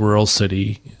first rural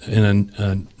city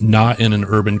not in an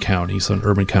urban county. So an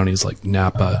urban county is like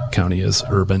Napa County is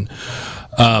urban,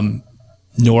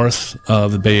 north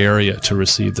of the Bay Area to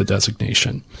receive the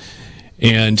designation.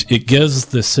 And it gives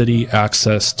the city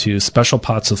access to special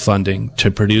pots of funding to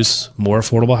produce more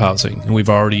affordable housing. And we've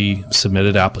already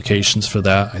submitted applications for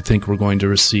that. I think we're going to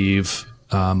receive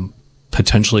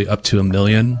potentially up to $1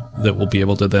 million that we'll be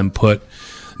able to then put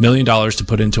 $1 million to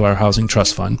put into our housing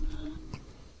trust fund.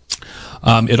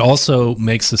 It also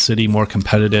makes the city more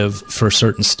competitive for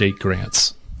certain state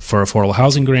grants, for affordable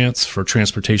housing grants, for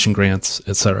transportation grants,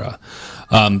 etc.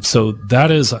 So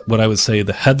that is what I would say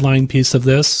the headline piece of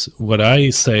this. What I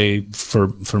say for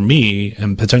me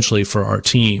and potentially for our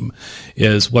team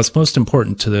is what's most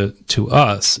important to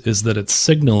us is that it's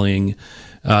signaling,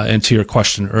 and to your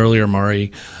question earlier,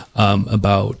 Mari,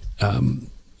 about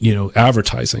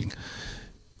advertising.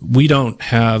 We don't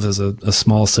have, as a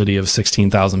small city of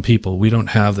 16,000 people, we don't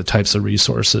have the types of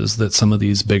resources that some of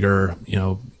these bigger,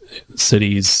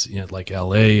 cities like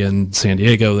LA and San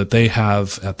Diego that they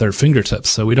have at their fingertips.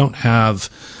 So we don't have,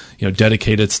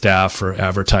 dedicated staff for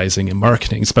advertising and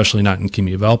marketing, especially not in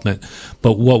community development.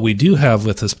 But what we do have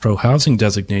with this pro-housing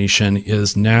designation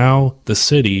is now the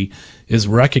city is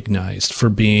recognized for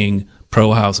being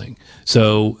pro-housing.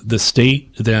 So the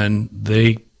state then,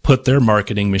 they put their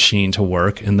marketing machine to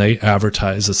work and they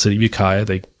advertise the City of Ukiah.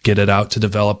 They get it out to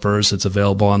developers. It's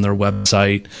available on their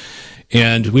website.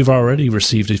 And we've already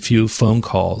received a few phone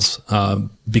calls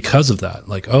because of that.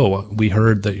 Like, oh, we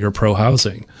heard that you're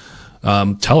pro-housing.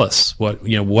 Tell us what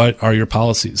are your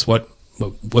policies? What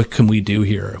can we do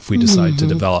here if we decide to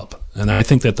develop? And I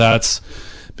think that that's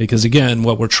Because again,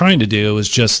 what we're trying to do is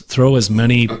just throw as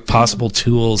many possible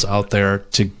tools out there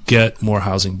to get more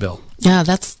housing built. Yeah,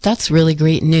 that's really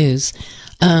great news.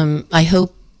 I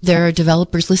hope there are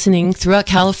developers listening throughout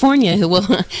California who will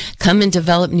come and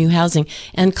develop new housing.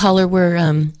 And caller,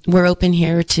 we're open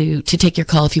here to take your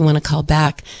call if you want to call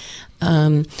back.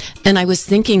 And I was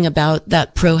thinking about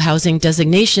that pro-housing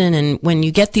designation, and when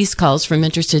you get these calls from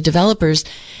interested developers,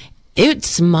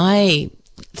 it's my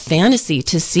fantasy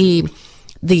to see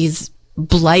these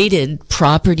blighted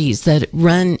properties that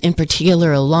run in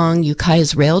particular along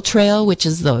Ukiah's rail trail, which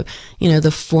is the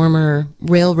former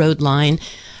railroad line,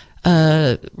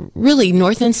 really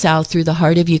north and south through the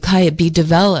heart of Ukiah, be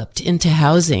developed into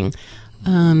housing.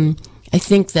 I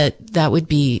think that would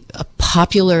be a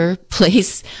popular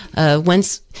place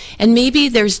once, and maybe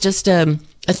there's just a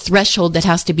threshold that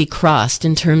has to be crossed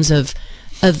in terms of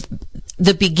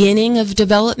the beginning of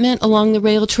development along the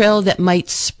rail trail that might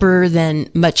spur then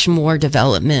much more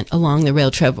development along the rail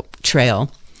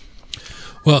trail.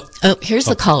 Well, here's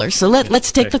the caller. So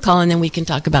let's take the call, and then we can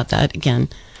talk about that again.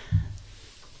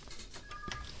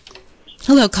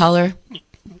 Hello, caller.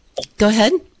 Go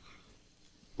ahead.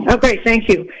 Oh, great. Thank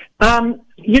you.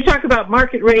 You talk about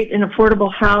market rate in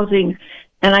affordable housing,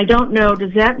 and I don't know,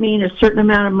 does that mean a certain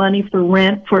amount of money for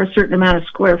rent for a certain amount of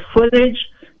square footage?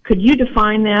 Could you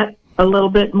define that a little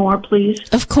bit more, please?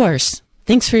 Of course.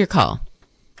 Thanks for your call.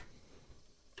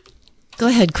 Go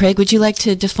ahead, Craig. Would you like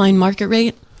to define market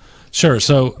rate? Sure.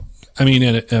 So, I mean,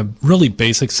 in a really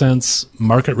basic sense,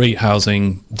 market rate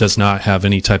housing does not have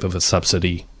any type of a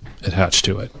subsidy attached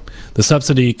to it. The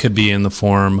subsidy could be in the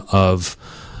form of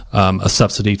a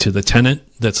subsidy to the tenant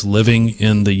that's living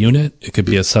in the unit. It could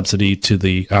be a subsidy to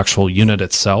the actual unit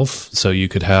itself. So you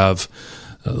could have,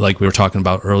 like we were talking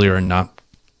about earlier,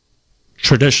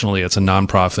 traditionally it's a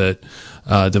nonprofit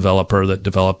developer that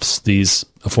develops these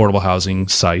affordable housing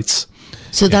sites.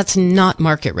 So that's not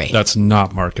market rate. That's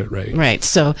not market rate. Right.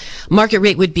 So market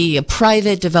rate would be a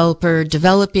private developer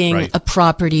developing a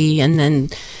property and then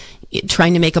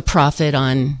trying to make a profit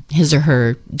on his or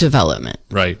her development.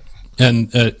 Right.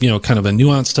 And, kind of a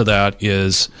nuance to that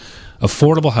is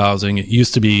affordable housing. It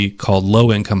used to be called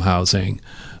low-income housing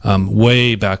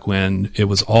way back when it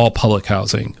was all public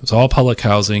housing. It was all public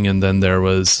housing, and then there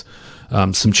was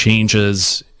some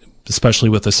changes, especially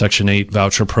with the Section 8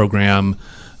 voucher program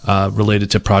related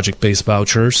to project-based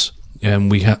vouchers. And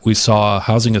we saw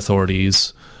housing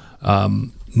authorities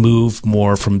move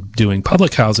more from doing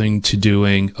public housing to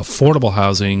doing affordable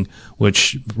housing,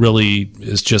 which really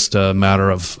is just a matter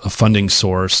of a funding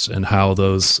source and how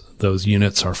those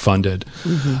units are funded.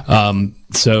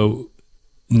 Mm-hmm. So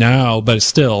now, but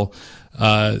still,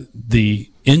 the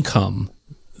income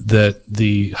that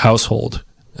the household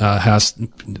has,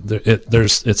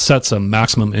 it sets a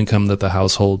maximum income that the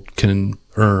household can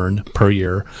earn per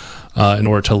year in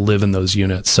order to live in those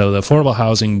units. So the affordable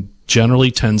housing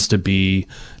generally tends to be,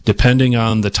 depending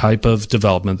on the type of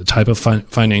development, the type of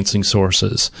financing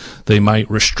sources, they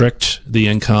might restrict the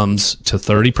incomes to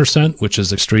 30%, which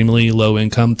is extremely low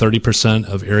income, 30%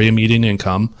 of area median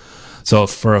income. So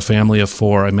for a family of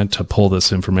four, I meant to pull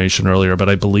this information earlier, but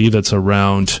I believe it's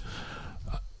around,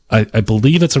 I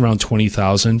believe it's around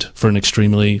 $20,000 for an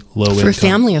extremely low income. For a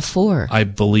family of four. I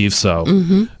believe so.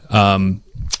 Mm-hmm.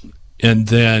 And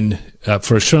then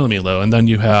for extremely low, and then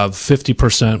you have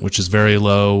 50%, which is very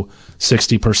low,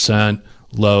 60%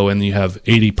 low, and you have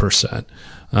 80%.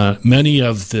 Many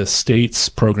of the state's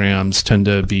programs tend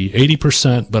to be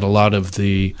 80%, but a lot of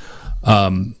the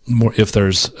more, if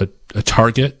there's a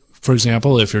target, for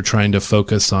example, if you're trying to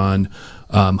focus on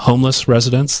homeless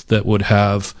residents that would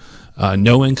have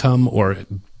no income or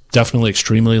definitely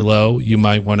extremely low, you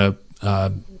might want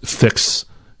to fix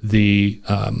the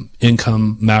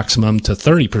income maximum to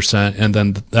 30%, and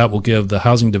then that will give the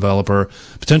housing developer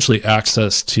potentially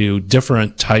access to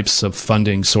different types of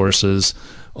funding sources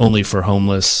only for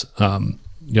homeless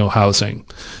housing.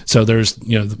 So there's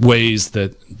ways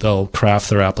that they'll craft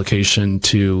their application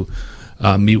to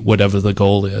meet whatever the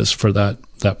goal is for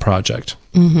that project.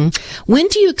 Mm-hmm. When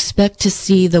do you expect to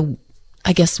see the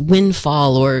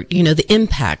windfall, or the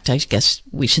impact, I guess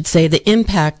we should say, the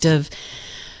impact of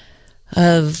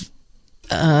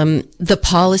the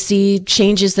policy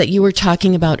changes that you were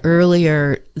talking about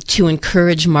earlier to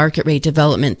encourage market rate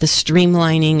development, the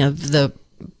streamlining of the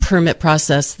permit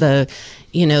process, the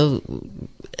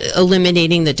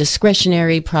eliminating the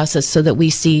discretionary process so that we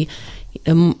see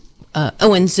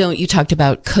and zone, you talked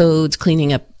about codes,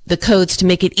 cleaning up the codes to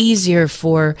make it easier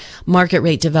for market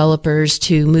rate developers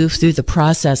to move through the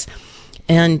process.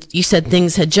 And you said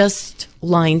things had just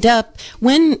lined up.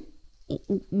 When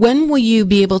when will you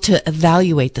be able to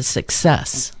evaluate the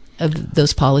success of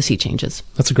those policy changes?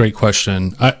 That's a great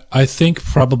question. I think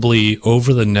probably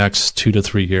over the next 2 to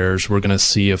 3 years, we're going to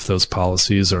see if those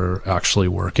policies are actually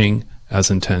working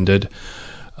as intended.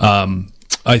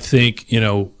 I think,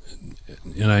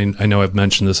 and I know I've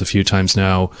mentioned this a few times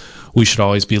now, we should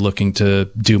always be looking to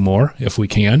do more if we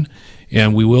can.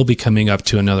 And we will be coming up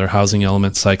to another housing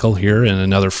element cycle here in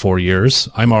another 4 years.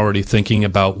 I'm already thinking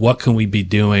about what can we be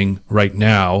doing right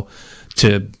now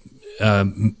to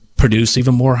produce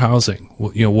even more housing.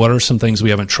 What are some things we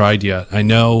haven't tried yet? I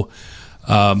know,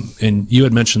 and you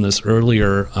had mentioned this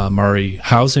earlier, Mari,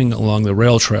 housing along the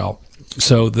rail trail.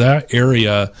 So that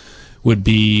area would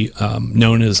be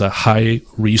known as a high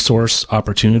resource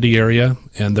opportunity area,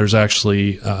 and there's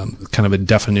actually kind of a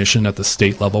definition at the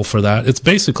state level for that. It's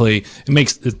basically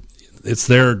it's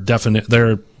their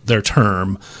their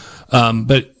term,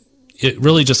 but it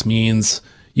really just means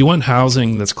you want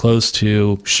housing that's close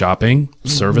to shopping,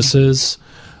 services,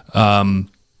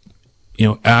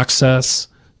 access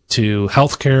to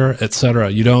healthcare, et cetera.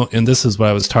 You don't, and this is what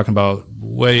I was talking about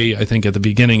I think at the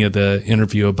beginning of the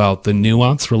interview about the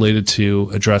nuance related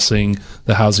to addressing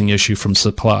the housing issue from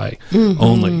supply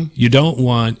only. You don't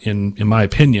want, in my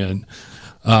opinion,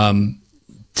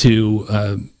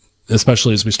 to,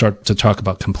 especially as we start to talk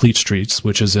about complete streets,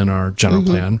 which is in our general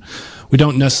plan, we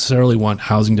don't necessarily want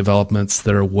housing developments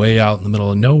that are way out in the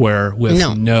middle of nowhere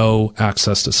with no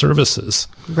access to services.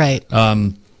 Right.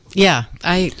 Yeah,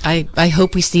 I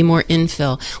hope we see more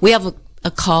infill. We have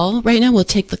a call right now. We'll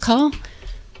take the call.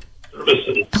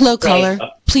 Hello, caller.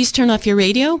 Please turn off your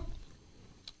radio.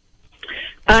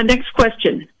 Next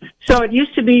question. So it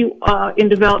used to be in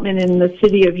development in the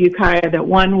city of Ukiah that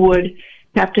one would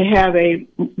have to have a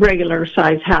regular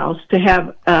size house to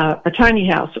have a tiny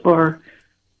house or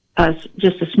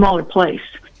just a smaller place.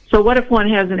 So what if one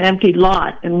has an empty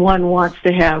lot and one wants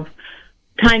to have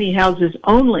tiny houses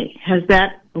only? Has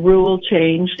that rule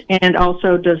changed? And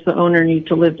also, does the owner need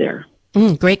to live there?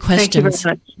 Great questions. Thank you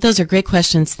very much. Those are great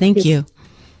questions. Thank you.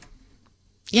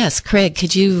 Yes, Craig,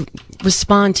 could you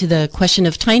respond to the question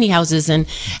of tiny houses and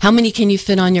how many can you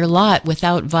fit on your lot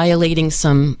without violating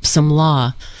some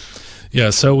law? Yeah,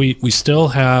 so we still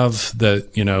have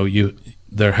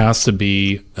there has to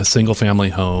be a single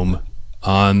family home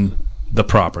on the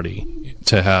property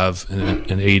to have an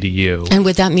ADU. And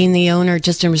would that mean the owner,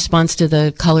 just in response to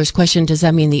the caller's question, does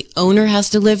that mean the owner has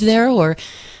to live there, or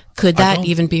could that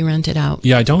even be rented out?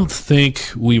 Yeah, I don't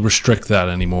think we restrict that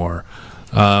anymore.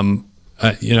 And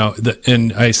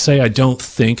I say I don't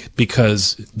think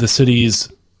because the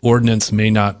city's ordinance may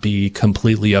not be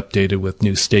completely updated with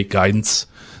new state guidance.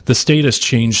 The state has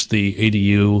changed the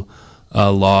ADU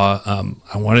law,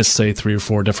 I want to say 3 or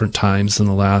 4 different times in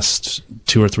the last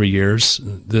 2 or 3 years.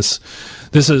 This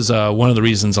is one of the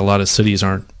reasons a lot of cities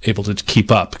aren't able to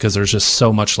keep up, because there's just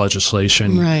so much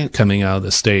legislation coming out of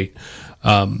the state.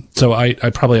 So I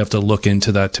probably have to look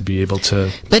into that to be able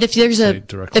to. But if there's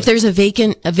a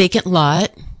vacant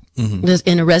lot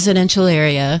in a residential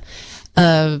area,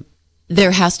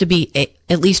 there has to be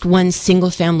at least one single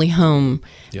family home.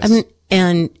 Yes.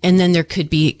 And then there could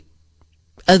be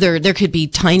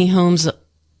tiny homes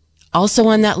also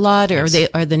on that lot, or is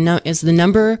the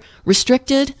number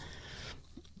restricted?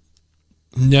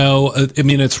 No, I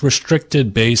mean, it's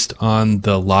restricted based on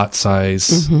the lot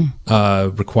size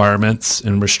requirements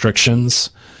and restrictions,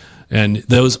 and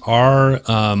those are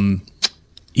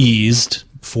eased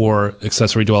for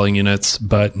accessory dwelling units,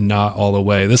 but not all the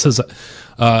way. This is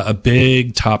a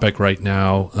big topic right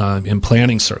now in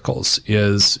planning circles,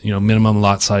 is minimum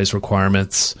lot size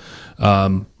requirements,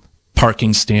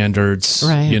 parking standards,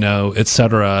 et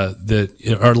cetera,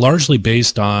 that are largely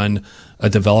based on a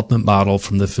development model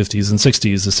from the 50s and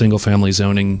 60s, the single family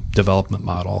zoning development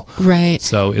model. Right.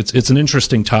 So it's an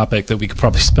interesting topic that we could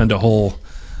probably spend a whole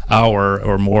hour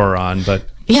or more on, but.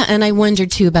 Yeah, and I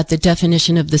wondered too about the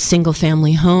definition of the single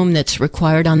family home that's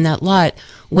required on that lot.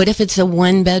 What if it's a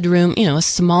 1-bedroom, a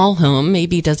small home,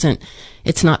 maybe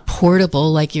it's not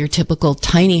portable like your typical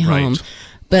tiny home,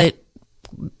 but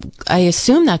I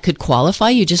assume that could qualify.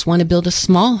 You just want to build a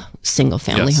small single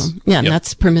family home. Yeah, and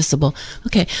that's permissible.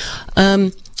 Okay.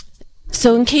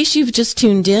 So in case you've just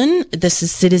tuned in, this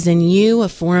is Citizen U, a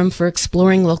forum for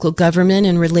exploring local government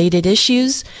and related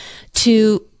issues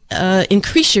to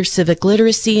increase your civic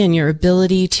literacy and your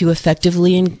ability to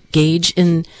effectively engage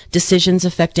in decisions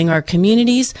affecting our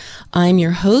communities. I'm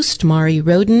your host, Mari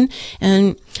Rodin,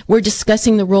 and we're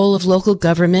discussing the role of local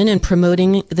government in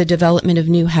promoting the development of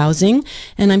new housing.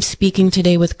 And I'm speaking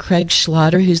today with Craig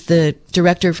Schlatter, who's the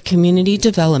Director of Community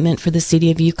Development for the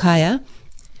City of Ukiah.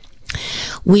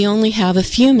 We only have a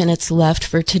few minutes left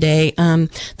for today.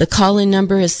 The call-in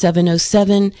number is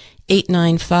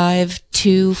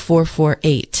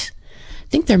 707-895-2448. I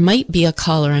think there might be a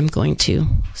caller I'm going to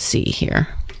see here.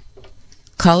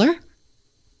 Caller?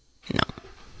 No.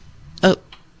 Oh.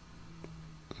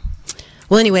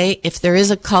 Well, anyway, if there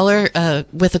is a caller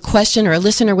with a question or a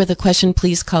listener with a question,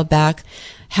 please call back.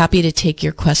 Happy to take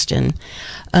your question.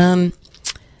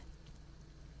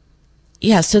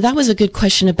 Yeah, so that was a good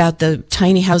question about the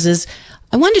tiny houses.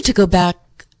 I wanted to go back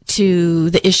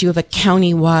to the issue of a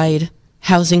county-wide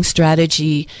housing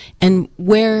strategy and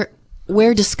where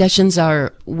discussions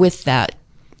are with that.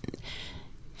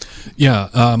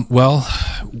 Yeah, well,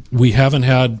 we haven't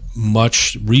had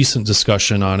much recent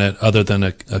discussion on it other than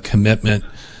a commitment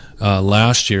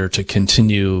last year to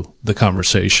continue the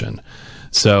conversation.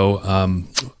 So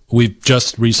we've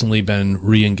just recently been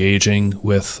re-engaging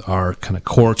with our kind of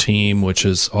core team, which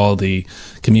is all the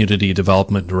community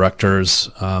development directors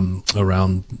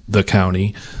around the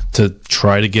county, to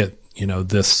try to get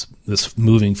this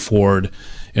moving forward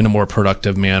in a more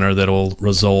productive manner that will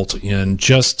result in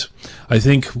just, I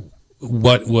think,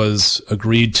 what was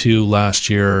agreed to last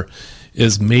year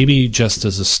is maybe just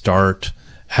as a start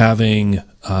having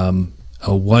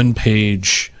a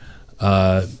one-page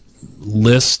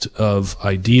list of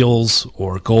ideals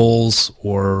or goals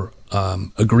or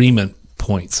agreement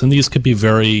points. And these could be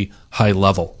very high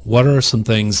level. What are some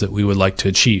things that we would like to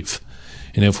achieve?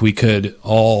 And if we could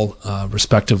all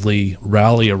respectively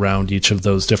rally around each of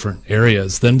those different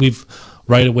areas, then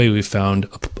right away we found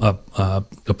a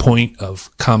point of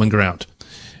common ground.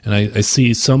 And I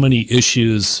see so many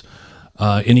issues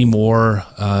anymore,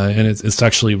 and it's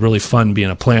actually really fun being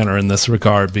a planner in this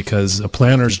regard, because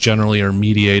planners generally are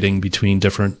mediating between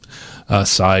different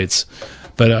sides.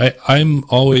 But I'm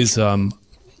always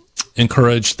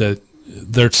encouraged that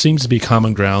there seems to be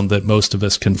common ground that most of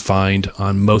us can find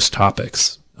on most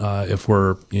topics if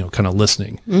we're kind of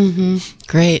listening. Mm-hmm.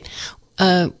 Great.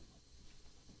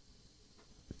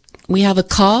 We have a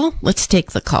call. Let's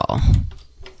take the call.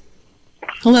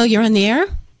 Hello, you're on the air.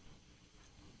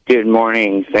 Good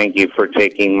morning. Thank you for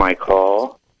taking my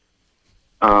call.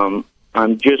 I'm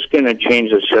just going to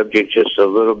change the subject just a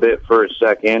little bit for a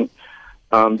second.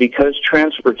 Because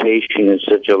transportation is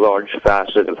such a large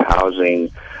facet of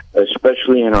housing,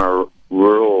 especially in our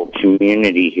rural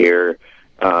community here,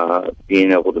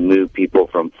 being able to move people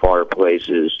from far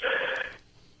places,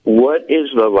 what is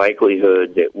the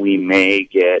likelihood that we may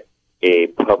get a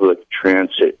public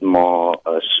transit mall,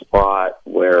 a spot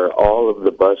where all of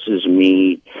the buses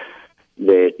meet,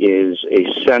 that is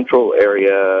a central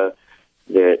area,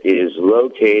 that is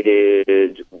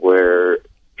located where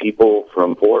people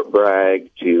from Fort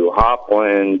Bragg to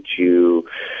Hopland to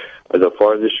the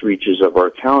farthest reaches of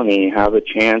our county have a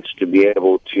chance to be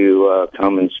able to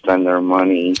come and spend their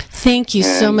money? Thank you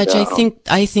so much. I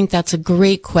think that's a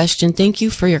great question. Thank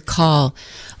you for your call.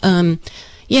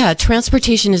 Yeah,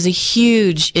 transportation is a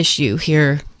huge issue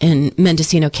here in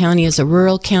Mendocino County as a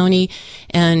rural county,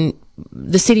 and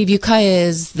the City of Ukiah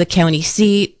is the county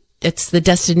seat. It's the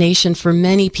destination for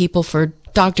many people for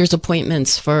doctor's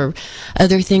appointments, for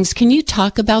other things. Can you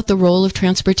talk about the role of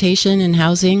transportation in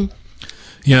housing?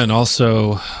 Yeah, and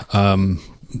also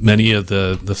many of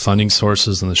the funding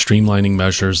sources and the streamlining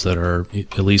measures that are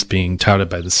at least being touted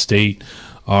by the state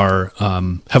are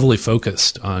heavily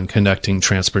focused on connecting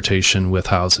transportation with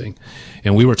housing.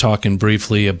 And we were talking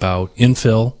briefly about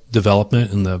infill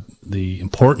development and the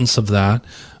importance of that,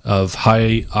 of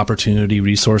high opportunity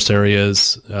resource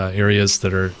areas, areas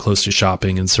that are close to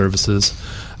shopping and services.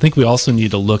 I think we also need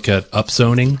to look at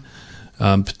upzoning,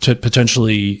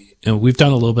 potentially. We've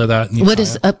done a little bit of that. What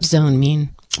does upzone mean?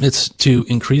 It's to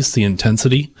increase the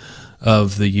intensity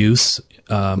of the use.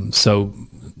 So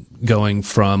going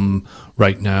from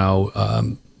right now,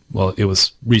 well, it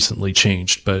was recently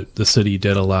changed, but the city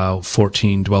did allow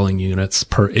 14 dwelling units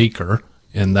per acre,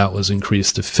 and that was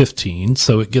increased to 15.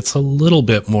 So it gets a little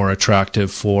bit more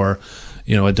attractive for,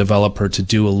 a developer to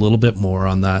do a little bit more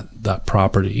on that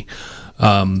property.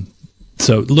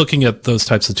 So looking at those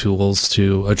types of tools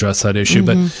to address that issue.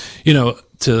 Mm-hmm.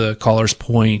 But, to the caller's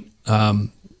point,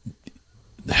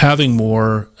 having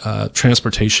more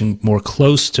transportation more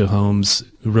close to homes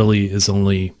really is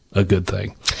only a good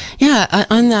thing. Yeah,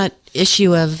 on that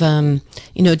issue of,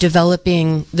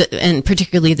 developing, and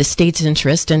particularly the state's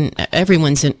interest and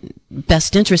everyone's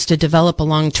best interest to develop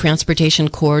along transportation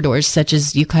corridors such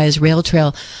as Ukiah's rail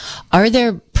trail, are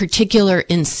there particular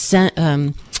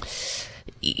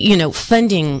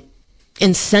funding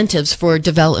incentives for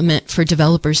development for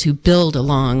developers who build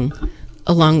along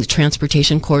along the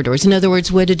transportation corridors? In other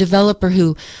words, would a developer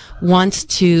who wants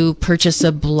to purchase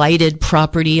a blighted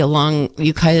property along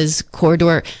Ukiah's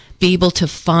corridor be able to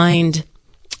find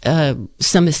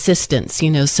some assistance,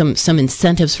 some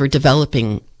incentives for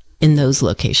developing in those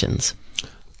locations?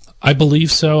 I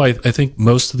believe so. I think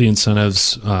most of the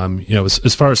incentives,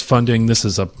 as far as funding, this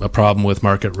is a problem with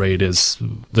market rate, is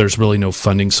there's really no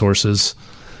funding sources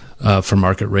for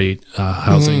market rate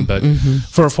housing. But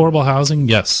for affordable housing,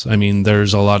 yes. I mean,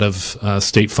 there's a lot of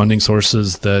state funding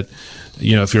sources that,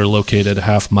 if you're located a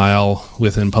half mile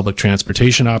within public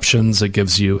transportation options, it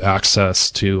gives you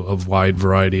access to a wide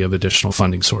variety of additional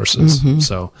funding sources.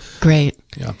 So great.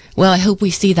 Yeah. Well, I hope we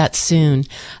see that soon.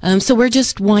 So we're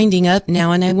just winding up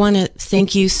now, and I want to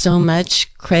thank you so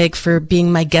much, Craig, for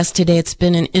being my guest today. It's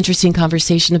been an interesting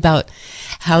conversation about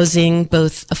housing,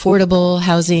 both affordable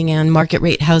housing and market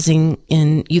rate housing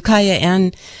in Ukiah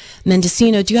and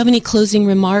Mendocino. Do you have any closing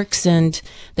remarks and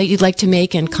that you'd like to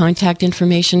make, and contact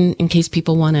information in case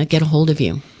people want to get a hold of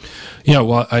you? Yeah,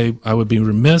 well, I would be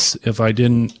remiss if I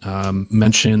didn't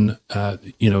mention,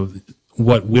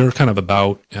 what we're kind of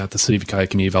about at the City of Ukiah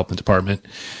Community Development Department.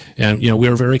 And,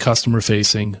 we're very customer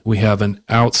facing. We have an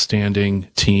outstanding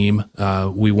team.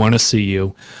 We want to see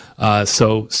you.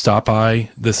 So stop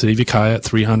by the City of Ukiah at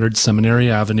 300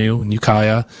 Seminary Avenue in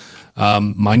Ukiah.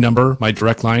 My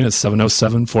direct line is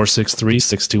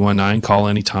 707-463-6219. Call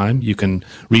anytime. You can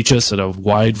reach us at a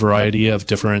wide variety of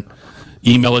different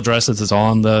email addresses. It's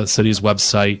all on the city's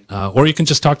website, or you can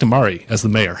just talk to Mari as the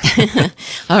mayor.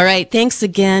 All right. Thanks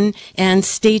again, and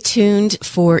stay tuned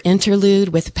for Interlude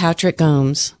with Patrick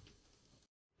Gomes.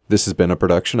 This has been a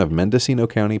production of Mendocino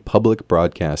County Public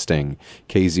Broadcasting,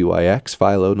 KZYX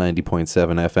Philo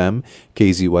 90.7 FM,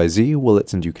 KZYZ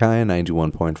Willits and Ukiah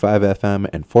 91.5 FM,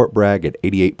 and Fort Bragg at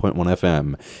 88.1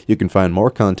 FM. You can find more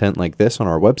content like this on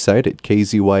our website at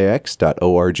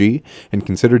kzyx.org, and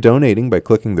consider donating by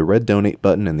clicking the red donate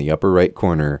button in the upper right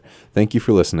corner. Thank you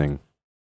for listening.